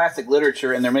was a classic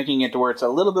literature, and they're making it to where it's a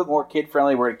little bit more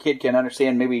kid-friendly, where a kid can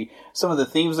understand maybe some of the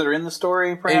themes that are in the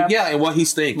story, perhaps. And what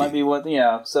he's thinking. Might be what...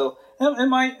 Yeah, so... It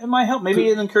might help. Maybe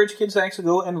it encourage kids to actually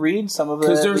go and read some of the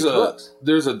books.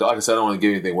 There's a dog. I said I don't want to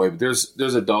give anything away, but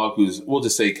there's a dog who's, we'll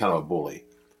just say, kind of a bully.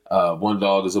 One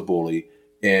dog is a bully,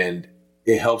 and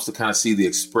it helps to kind of see the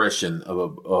expression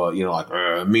of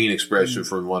a mean expression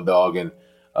from one dog, and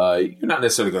you're not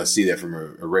necessarily going to see that from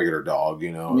a regular dog,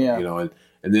 and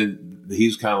then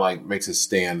he's kind of like makes a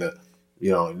stand to,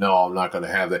 no, I'm not going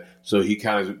to have that. So he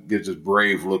kind of gives this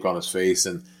brave look on his face,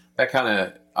 and that kind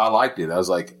of, I liked it. I was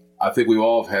like, I think we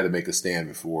all have had to make a stand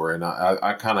before, and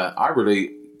I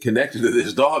really connected to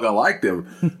this dog. I liked him.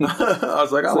 I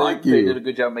was like, I like you. They did a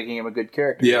good job making him a good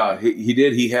character. Yeah, he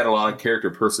did. He had a lot of character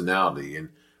personality, and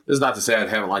this is not to say I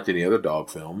haven't liked any other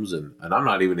dog films, and I'm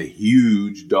not even a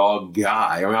huge dog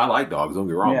guy. I mean, I like dogs, don't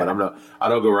get me wrong, but I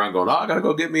don't go around going, I got to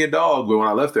go get me a dog. But when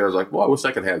I left there, I was like, well, I wish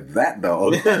I could have that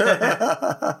dog.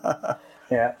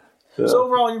 Yeah. So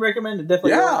overall, you recommend it?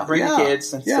 Definitely bring the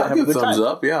kids and have give a good thumbs time.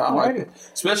 up. Yeah, I like it.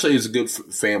 Especially it's a good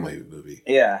family movie.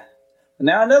 Yeah.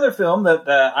 Now, another film that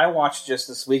I watched just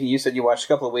this week, and you said you watched a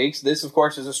couple of weeks. This, of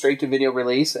course, is a straight-to-video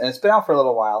release, and it's been out for a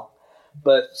little while.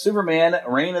 But Superman,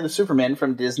 Reign of the Supermen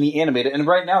from Disney Animated. And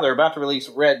right now, they're about to release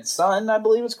Red Sun, I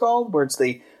believe it's called, where it's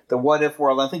the what-if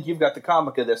world. I think you've got the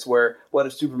comic of this, where what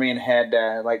if Superman had,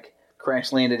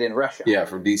 crash landed in Russia. Yeah,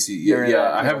 from DC.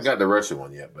 Yeah, I haven't got the Russia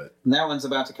one yet, but and that one's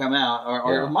about to come out,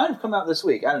 or it might have come out this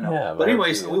week. I don't know. Yeah, but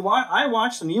anyways, I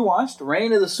watched and you watched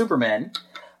Reign of the Supermen.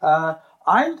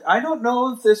 I don't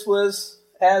know if this was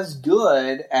as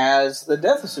good as the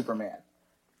Death of Superman.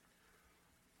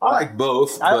 I like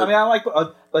both. I like,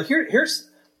 but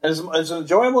here's as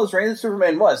enjoyable as Reign of the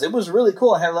Superman was. It was really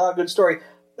cool. It had a lot of good story.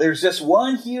 There's just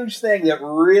one huge thing that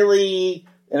really,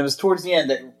 and it was towards the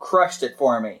end that crushed it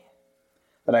for me.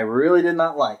 That I really did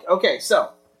not like. Okay,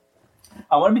 so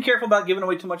I want to be careful about giving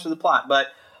away too much of the plot, but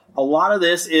a lot of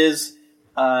this is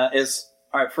all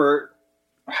right.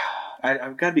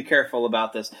 I've got to be careful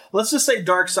about this. Let's just say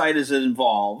Darkseid is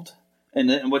involved,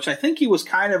 in which I think he was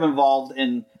kind of involved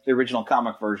in the original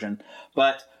comic version.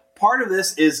 But part of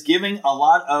this is giving a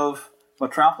lot of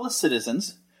Metropolis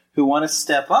citizens who want to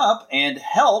step up and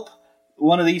help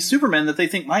one of these Supermen that they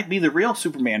think might be the real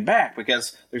Superman back,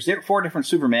 because there's 4 different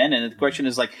Supermen, and the question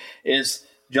is is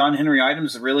John Henry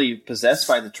Adams really possessed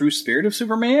by the true spirit of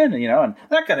Superman, and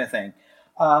that kind of thing.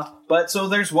 But so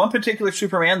there's one particular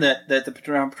Superman that the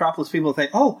Metropolis people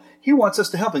think, oh, he wants us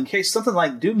to help in case something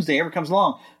like Doomsday ever comes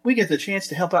along. We get the chance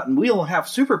to help out, and we'll have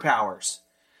superpowers.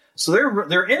 So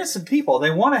they're innocent people.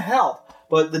 They want to help,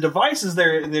 but the devices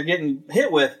they're getting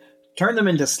hit with turn them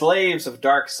into slaves of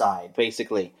Darkseid,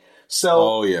 basically.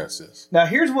 So, yes. Now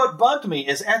here's what bugged me: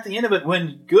 is at the end of it,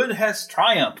 when good has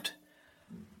triumphed,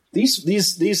 these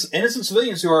innocent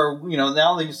civilians who are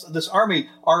now this army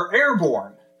are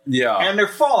airborne. Yeah. And they're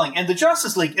falling. And the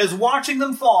Justice League is watching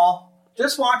them fall.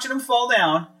 Just watching them fall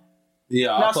down.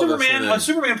 Yeah. Now,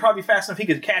 Superman probably fast enough he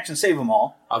could catch and save them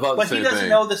all. I thought but he doesn't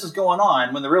know this is going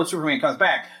on when the real Superman comes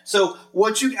back. So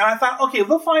and I thought, okay,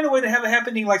 they'll find a way to have it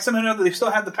happening like somehow or another they still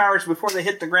have the powers before they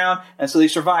hit the ground, and so they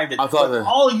survived it.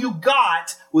 All you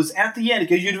got was at the end,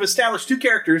 because you'd have established two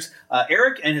characters,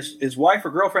 Eric and his wife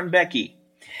or girlfriend Becky.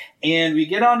 And we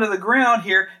get onto the ground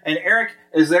here, and Eric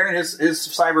is there in his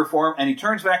cyber form, and he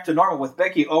turns back to normal with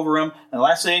Becky over him. And the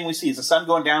last thing we see is the sun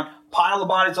going down, pile of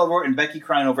bodies all over, and Becky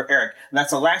crying over Eric. And that's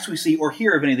the last we see or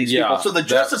hear of any of these people. So the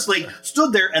Justice League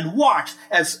stood there and watched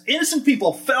as innocent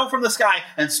people fell from the sky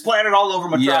and splattered all over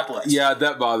Metropolis. Yeah,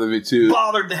 that bothered me too.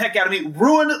 Bothered the heck out of me.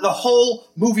 Ruined the whole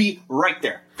movie right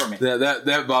there for me.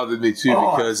 That bothered me too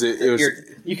because it was.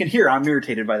 You can hear I'm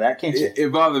irritated by that, can't you?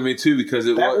 It bothered me too because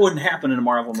that wouldn't happen in a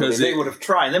Marvel movie. They would have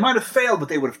tried. They might have failed, but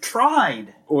they would have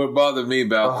tried. What bothered me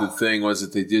about the thing was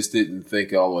that they just didn't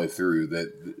think all the way through.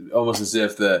 That almost as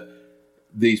if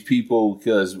these people,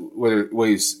 because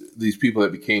these people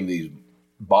that became these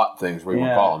bot things, what you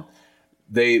want to call them,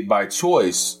 they by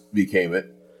choice became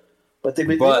it. But they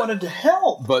wanted to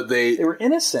help. But they were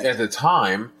innocent at the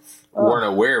time. Weren't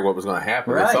aware of what was going to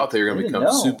happen. Right. They thought they were going to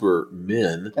become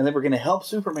supermen, and they were going to help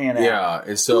Superman out. Yeah,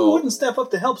 and so who wouldn't step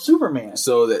up to help Superman?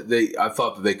 So that I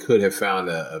thought that they could have found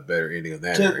a better ending on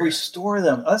that to restore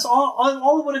them. That's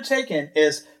all it would have taken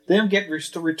is them get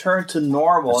returned to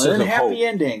normal and a happy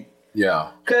ending.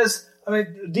 Yeah, because. I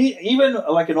mean, even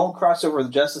like an old crossover with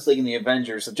the Justice League and the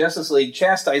Avengers, the Justice League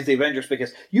chastised the Avengers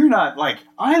because you're not like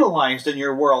idolized in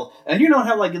your world, and you don't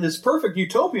have like in this perfect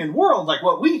utopian world like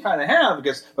what we kind of have,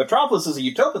 because Metropolis is a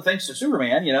utopia thanks to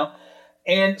Superman,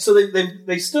 And so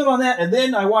they stood on that, and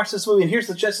then I watched this movie, and here's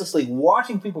the Justice League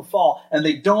watching people fall, and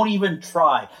they don't even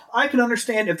try. I can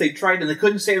understand if they tried and they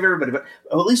couldn't save everybody, but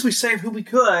at least we saved who we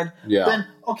could. Yeah. Then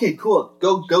okay, cool,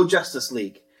 go Justice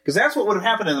League. Because that's what would have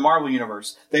happened in the Marvel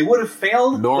Universe. They would have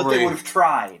failed, but they would have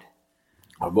tried.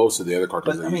 Most of the other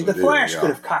cartoons. But, the Flash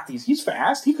could have caught these. He's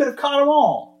fast. He could have caught them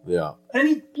all. Yeah.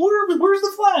 And where's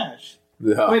the Flash?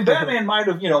 Yeah. I mean, Batman might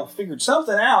have, figured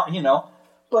something out,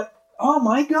 But, oh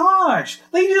my gosh.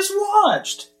 They just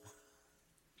watched.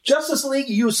 Justice League,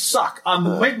 you suck.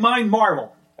 Make mine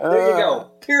Marvel. There you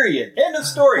go. Period. End of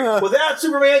story. Without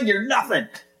Superman, you're nothing.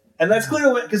 And that's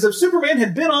clear, because if Superman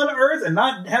had been on Earth and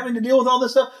not having to deal with all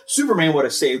this stuff, Superman would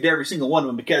have saved every single one of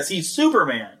them because he's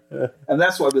Superman. And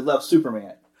that's why we love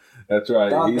Superman. That's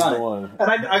right. He's the one. And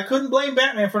I couldn't blame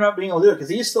Batman for not being able to do it because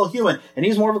he's still human. And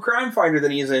he's more of a crime fighter than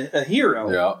he is a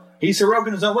hero. Yeah. He's heroic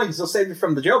in his own way. He still saved you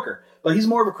from the Joker. But he's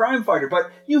more of a crime fighter.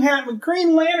 But you have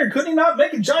Green Lantern. Couldn't he not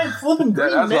make a giant flipping green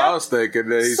That's net? what I was thinking.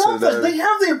 They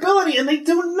have the ability and they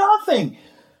do nothing.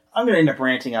 I'm going to end up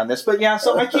ranting on this, but yeah,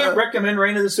 so I can't recommend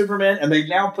Reign of the Superman, and they've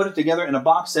now put it together in a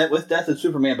box set with Death of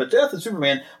Superman. But Death of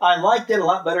Superman, I liked it a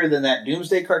lot better than that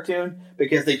Doomsday cartoon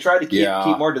because they tried to keep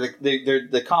more to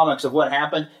the comics of what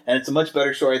happened, and it's a much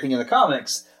better story, I think, in the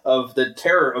comics of the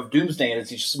terror of Doomsday, and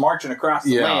it's just marching across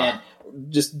the land,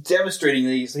 just devastating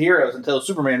these heroes until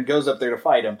Superman goes up there to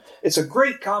fight him. It's a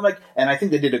great comic, and I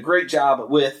think they did a great job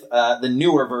with the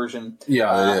newer version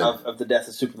of the Death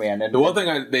of Superman. And the one thing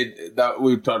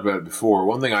we've talked about it before.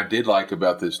 One thing I did like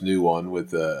about this new one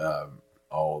with the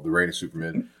Reign of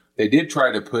Superman, they did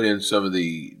try to put in some of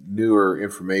the newer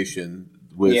information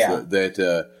with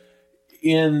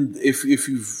if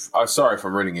you've. Sorry if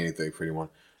I'm reading anything for anyone.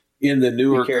 In the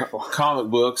newer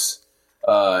comic books,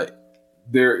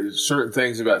 there are certain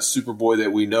things about Superboy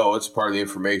that we know. It's part of the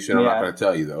information. I'm not going to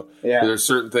tell you, though. Yeah. There's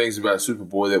certain things about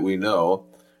Superboy that we know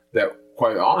that,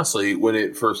 quite honestly, when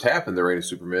it first happened, the Reign of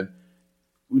Superman,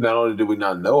 not only did we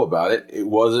not know about it, it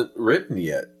wasn't written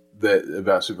yet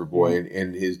about Superboy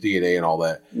and his DNA and all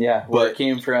that. Yeah, where it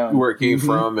came from. Where it came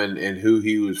from and who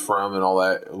he was from and all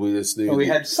that. We just knew. We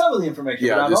had some of the information,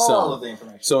 but not all of the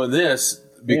information. So in this...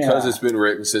 Because it's been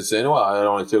written since then, it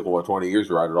only took 20 years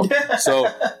to write it all. So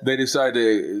they decided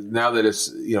to, now that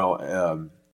it's a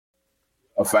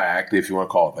fact, if you want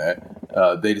to call it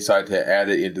that, they decided to add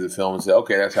it into the film and say,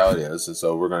 okay, that's how it is, and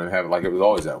so we're going to have it like it was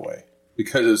always that way.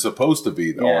 because it's supposed to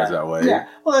be always that way. Yeah.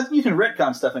 Well, you can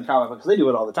retcon stuff in comic books. They do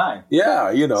it all the time.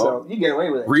 Yeah, So you get away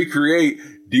with it. Recreate.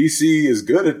 DC is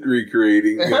good at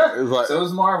recreating. It's like, so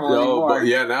is Marvel anymore.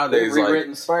 But nowadays, they've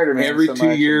rewritten Spider-Man every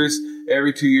 2 years,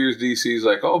 DC's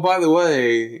like, oh, by the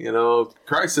way,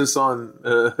 crisis on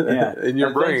in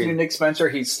your brain. Thank you, Nick Spencer.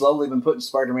 He's slowly been putting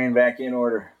Spider-Man back in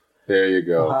order. There you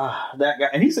go. That guy,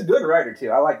 and he's a good writer too.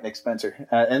 I like Nick Spencer,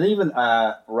 and even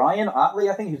Ryan Otley.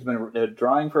 I think he's been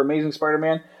drawing for Amazing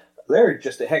Spider-Man. They're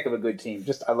just a heck of a good team.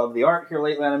 I love the art here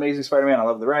lately on Amazing Spider-Man. I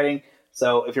love the writing.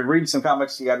 So if you're reading some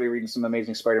comics, you got to be reading some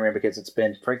Amazing Spider-Man because it's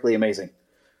been frankly amazing.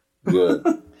 Good.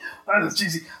 That's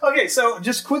cheesy. Okay, so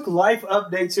just quick life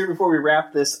updates here before we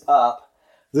wrap this up.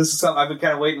 This is something I've been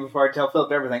kind of waiting before I tell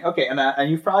Philip everything. Okay,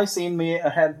 and you've probably seen me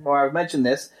ahead where I've mentioned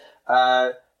this.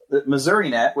 The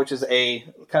MissouriNet, which is a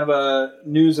kind of a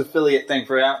news affiliate thing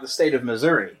for the state of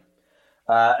Missouri.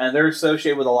 And they're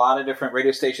associated with a lot of different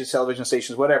radio stations, television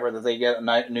stations, whatever, that they get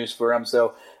news for them.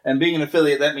 So, and being an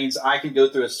affiliate, that means I can go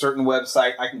through a certain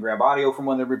website, I can grab audio from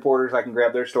one of the reporters, I can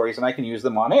grab their stories, and I can use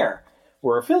them on air.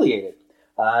 We're affiliated.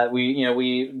 They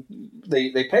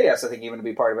pay us, I think, even to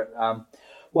be part of it.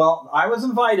 Well, I was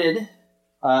invited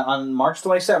on March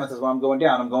 27th is when I'm going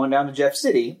down. I'm going down to Jeff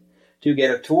City to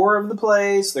get a tour of the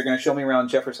place. They're going to show me around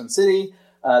Jefferson City.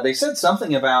 They said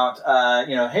something about,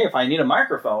 hey, if I need a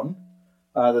microphone,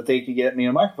 that they could get me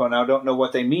a microphone. Now, I don't know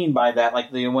what they mean by that.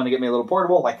 Like, they want to get me a little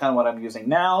portable, like kind of what I'm using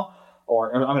now.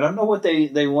 I don't know what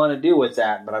they want to do with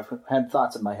that, but I've had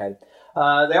thoughts in my head.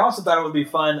 They also thought it would be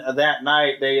fun that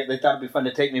night. They thought it'd be fun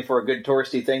to take me for a good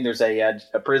touristy thing. There's a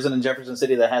prison in Jefferson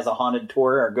City that has a haunted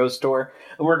tour or ghost tour.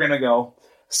 And we're going to go.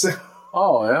 So,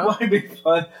 oh, yeah? It might be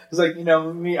fun. It's like,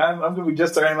 me, I'm going to be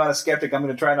just the right amount of skeptic. I'm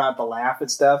going to try not to laugh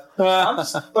at stuff. But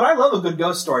I love a good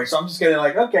ghost story. So I'm just going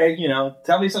to okay,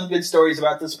 tell me some good stories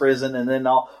about this prison. And then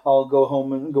I'll go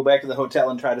home and go back to the hotel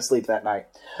and try to sleep that night.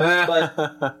 But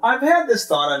I've had this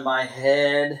thought in my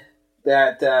head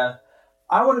that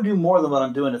I want to do more than what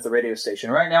I'm doing at the radio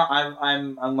station. Right now,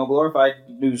 I'm a glorified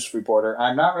news reporter.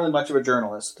 I'm not really much of a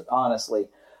journalist, honestly.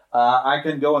 I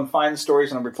can go and find the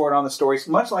stories and report on the stories,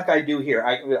 much like I do here.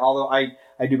 Although I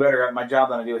do better at my job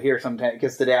than I do here sometimes,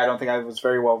 because today I don't think I was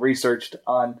very well researched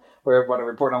on what I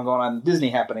report on going on Disney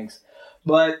happenings.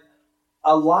 But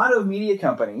a lot of media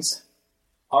companies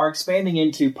are expanding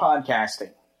into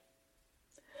podcasting.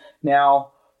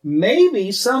 Now,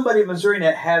 maybe somebody at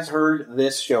MissouriNet has heard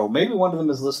this show. Maybe one of them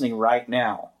is listening right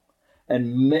now.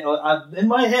 And in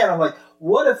my head, I'm like,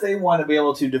 what if they want to be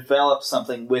able to develop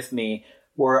something with me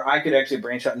where I could actually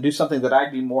branch out and do something that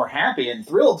I'd be more happy and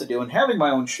thrilled to do, and having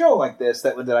my own show like this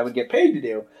that I would get paid to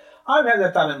do. I've had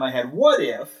that thought in my head. What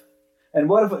if? And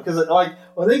what if? Because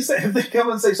when if they come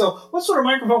and say, so what sort of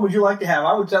microphone would you like to have?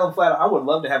 I would tell them flat out, I would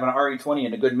love to have an RE20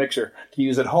 and a good mixer to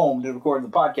use at home to record the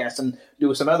podcast and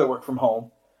do some other work from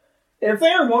home. If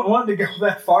they're wanting to go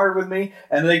that far with me,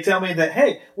 and they tell me that,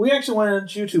 hey, we actually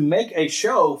wanted you to make a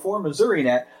show for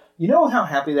MissouriNet, you know how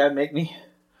happy that would make me?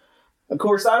 Of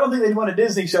course, I don't think they'd want a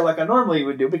Disney show like I normally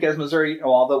would do, because Missouri,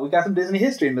 although we got some Disney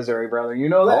history in Missouri, brother. You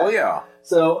know that. Oh, yeah.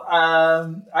 So,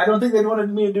 I don't think they'd wanted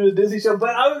me to do a Disney show,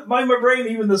 but my brain,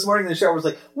 even this morning in the show, was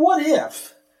like, what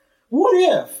if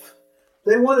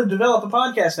they want to develop a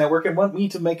podcast network and want me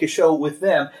to make a show with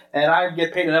them, and I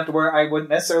get paid enough to where I wouldn't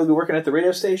necessarily be working at the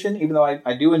radio station, even though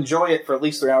I do enjoy it for at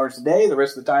least 3 hours a day. The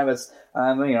rest of the time is,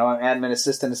 an admin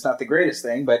assistant. It's not the greatest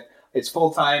thing, but it's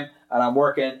full-time, and I'm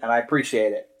working, and I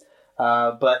appreciate it.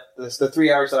 But the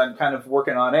 3 hours that I'm kind of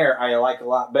working on air, I like a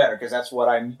lot better, because that's what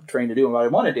I'm trained to do and what I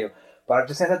want to do. But I've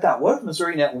just had that thought. What if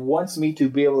MissouriNet wants me to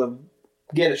be able to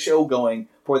get a show going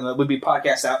for them that would be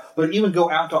podcast out, but even go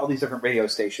out to all these different radio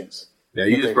stations? Yeah,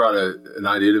 you just brought an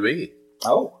idea to me.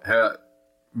 Oh.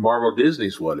 Marvel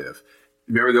Disney's What If.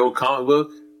 Remember the old comic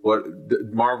book?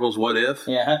 Marvel's What If?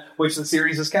 Yeah, which the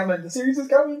series is coming. The series is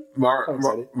coming.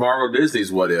 Marvel Disney's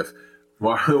What If.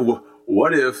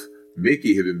 What if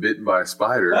Mickey had been bitten by a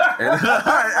spider, and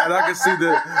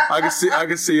I can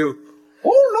see him.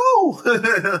 Oh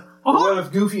no! What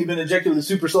if Goofy had been injected with a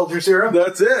super soldier serum?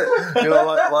 That's it.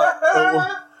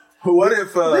 What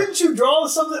if? Didn't you draw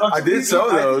something? I did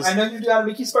those. I know you done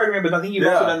Mickey Spider-Man, but I think you've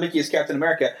also done Mickey as Captain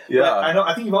America. Yeah, but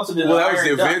I think you've also done. Well, that was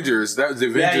the Avengers. That was the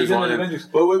Avengers one. Avengers.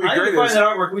 What would be great is find that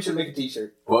artwork. We should make a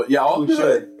T-shirt. Well, yeah, I'll do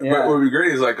it. Yeah. But what would be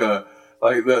great is like the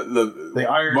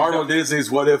Iron Marvel Disney's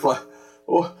What If,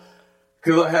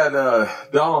 because I had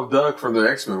Donald Duck from the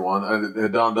X-Men one. I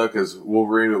had Donald Duck as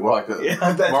Wolverine, but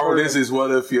Marvel Disney's What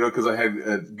If, because I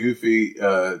had Goofy,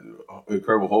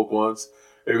 Incredible Hulk ones.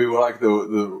 Maybe like the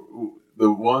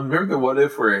one. Remember the What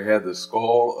If where it had the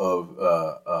skull of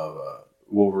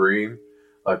Wolverine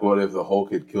Like, what if the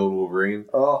Hulk had killed Wolverine?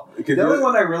 Oh, the only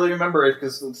one I really remember is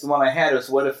because it's the one I had is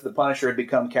what if the Punisher had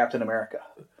become Captain America,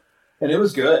 and it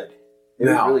was good. It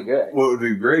was really good. What would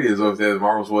be great is if they had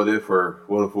Marvel's What If, or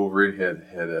what if Wolverine had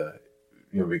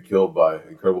been killed by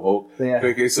Incredible Hulk? Yeah.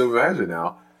 Okay, so imagine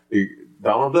now,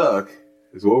 Donald Duck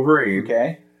is Wolverine.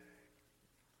 Okay.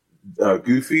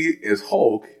 Goofy is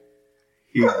Hulk.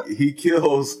 He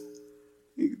kills.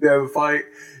 They have a fight.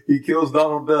 He kills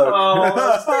Donald Duck. Oh,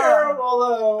 that's terrible,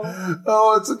 though.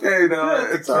 Oh, it's okay now.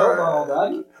 It's all right. Donald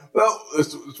Duck. Well,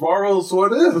 it's Marvel's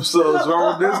What If, so it's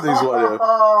Marvel Disney's What If.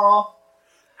 Oh.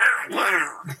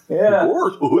 Yeah.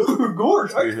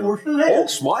 Gorge. Hulk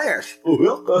smash. I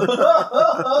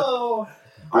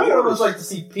would almost like to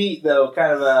see Pete, though,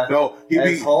 kind of No, he'd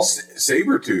be Hulk.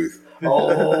 Sabretooth.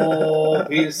 Oh,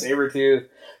 Pete is Sabretooth.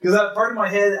 Because part of my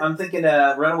head, I'm thinking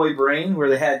Runaway Brain, where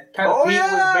they had kind of Pete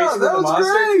was basically the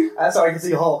monster. Great. That's how I can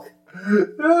see Hulk.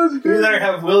 That was great. You better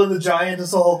have Will the Giant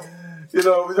as Hulk. You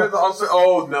know, there's also,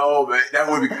 oh no, man, that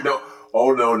would be, no.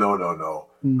 Oh, no.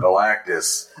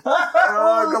 Galactus.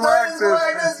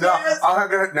 Galactus. Yes. I'm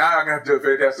going to have to do a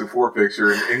Fantastic Four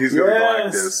picture, and he's going to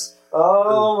Galactus.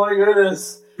 Oh, my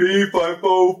goodness.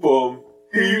 Beep-I-boop-bum.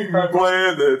 Eating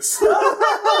planets.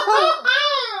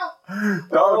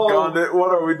 Doggone it,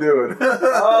 what are we doing?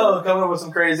 Coming up with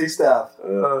some crazy stuff.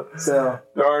 Darn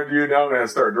you, now I'm going to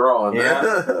start drawing. Yeah.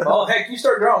 Well, heck, you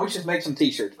start drawing. We should make some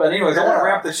t-shirts. But anyways, I want to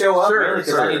wrap the show up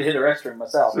because I need to hit the restroom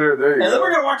myself. Sure, there you go. And then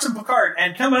we're going to watch some Picard.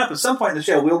 And coming up at some point in the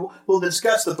show, we'll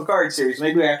discuss the Picard series,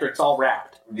 maybe after it's all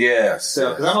wrapped. Yes.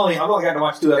 So, because I've only got to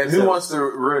watch 2 episodes. And who wants to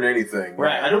ruin anything?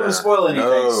 Right, I don't want to spoil anything.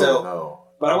 No.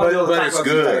 But I want to be able to talk about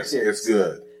the entire series. It's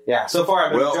good. Yeah, so far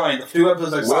I've been enjoying the 2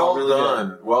 episodes I saw.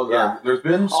 Well done. Yeah. There's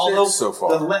been 6 so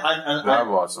far. I've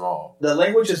watched them all. The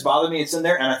language has bothered me. It's in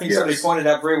there, and I think somebody pointed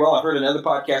out very well. I heard another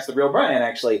podcast, The Real Brian,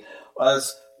 actually,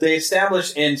 was they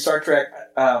established in Star Trek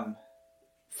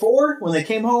 4, when they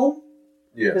came home,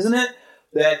 isn't it?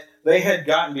 That they had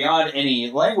gotten beyond any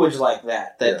language like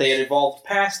that they had evolved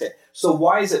past it. So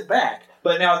why is it back?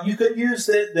 But now you could use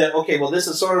this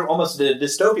is sort of almost the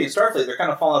dystopian Starfleet. They're kind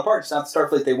of falling apart. It's not the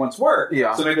Starfleet they once were.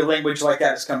 Yeah. So maybe language like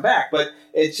that has come back. But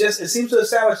it seems to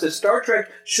establish that Star Trek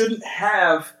shouldn't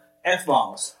have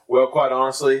F-bombs. Well, quite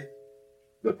honestly,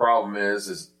 the problem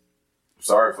is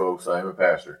sorry folks, I am a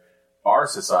pastor. Our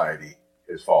society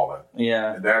is fallen.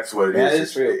 Yeah. And that's what it is. That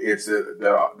is true. It's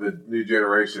the new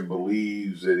generation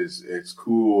believes that it's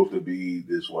cool to be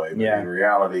this way. But in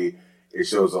reality, it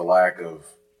shows a lack of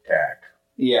tact.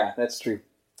 Yeah, that's true.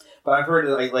 But I've heard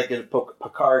like in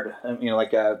Picard,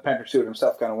 Patrick Stewart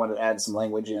himself kind of wanted to add some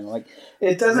language in. Like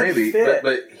it doesn't fit.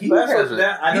 But he hasn't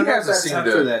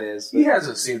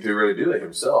seemed to really do it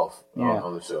himself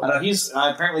on the show. I know he's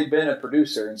apparently been a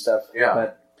producer and stuff. Yeah.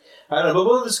 But I don't know. But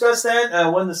we'll discuss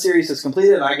that when the series is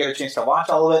completed and I get a chance to watch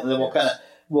all of it, and then we'll kind of.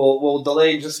 We'll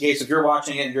delay just in case if you're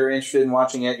watching it, if you're interested in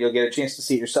watching it, you'll get a chance to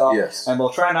see it yourself. Yes. And we'll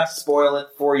try not to spoil it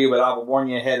for you, but I will warn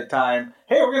you ahead of time.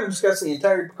 Hey, we're going to discuss the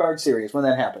entire Picard series when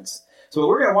that happens. So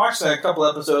we're going to watch a couple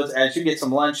episodes as you get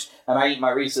some lunch and I eat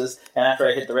my Reese's and after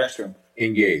I hit the restroom.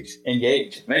 Engage.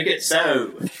 Make it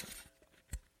so.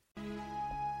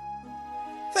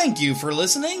 Thank you for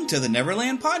listening to the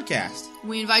Neverland Podcast.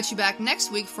 We invite you back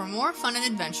next week for more fun and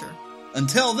adventure.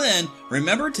 Until then,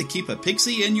 remember to keep a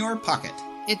pixie in your pocket.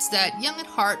 It's that young at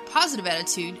heart, positive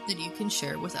attitude that you can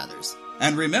share with others.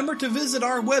 And remember to visit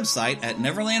our website at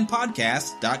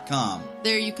neverlandpodcast.com.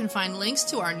 There you can find links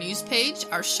to our news page,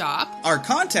 our shop, our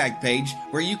contact page,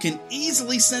 where you can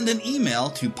easily send an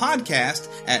email to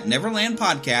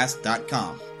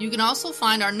podcast@neverlandpodcast.com. You can also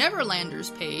find our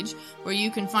Neverlanders page, where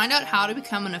you can find out how to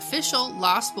become an official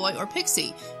Lost Boy or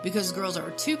Pixie, because girls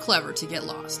are too clever to get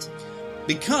lost.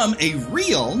 Become a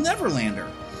real Neverlander.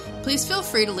 Please feel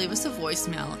free to leave us a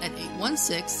voicemail at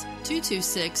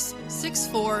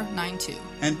 816-226-6492.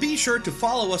 And be sure to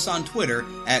follow us on Twitter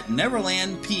at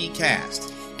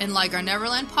NeverlandPcast. And like our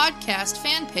Neverland Podcast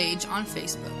fan page on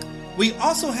Facebook. We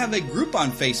also have a group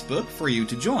on Facebook for you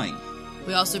to join.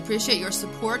 We also appreciate your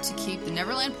support to keep the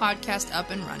Neverland Podcast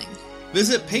up and running.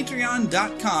 Visit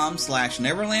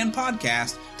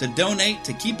patreon.com/NeverlandPodcast to donate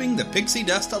to keeping the pixie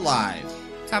dust alive.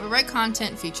 Copyright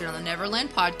content featured on the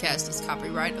Neverland Podcast is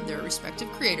copyright of their respective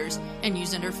creators and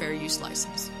used under fair use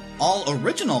license. All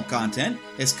original content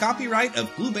is copyright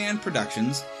of Blue Band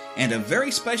Productions, and a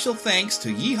very special thanks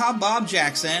to Yeehaw Bob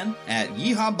Jackson at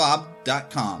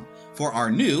yeehawbob.com for our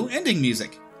new ending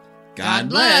music. God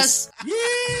bless! Yeah!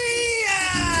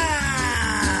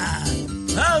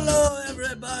 Hello,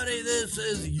 everybody. This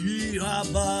is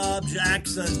Yeehaw Bob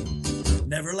Jackson.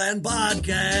 Neverland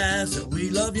Podcast, we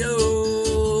love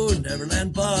you.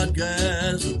 Neverland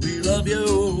Podcast, we love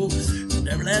you.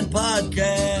 Neverland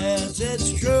Podcast,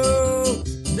 it's true.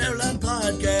 Neverland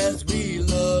Podcast, we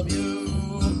love you.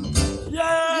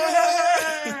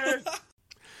 Yeah!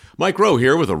 Mike Rowe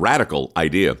here with a radical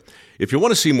idea. If you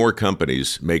want to see more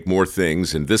companies make more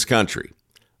things in this country,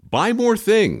 buy more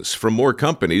things from more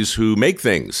companies who make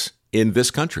things in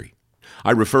this country. I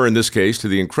refer in this case to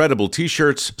the incredible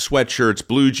t-shirts, sweatshirts,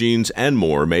 blue jeans, and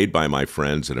more made by my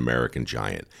friends at American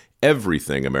Giant.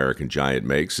 Everything American Giant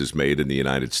makes is made in the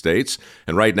United States.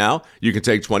 And right now, you can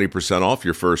take 20% off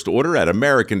your first order at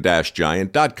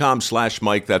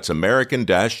american-giant.com/Mike. That's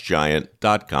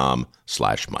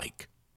american-giant.com/Mike.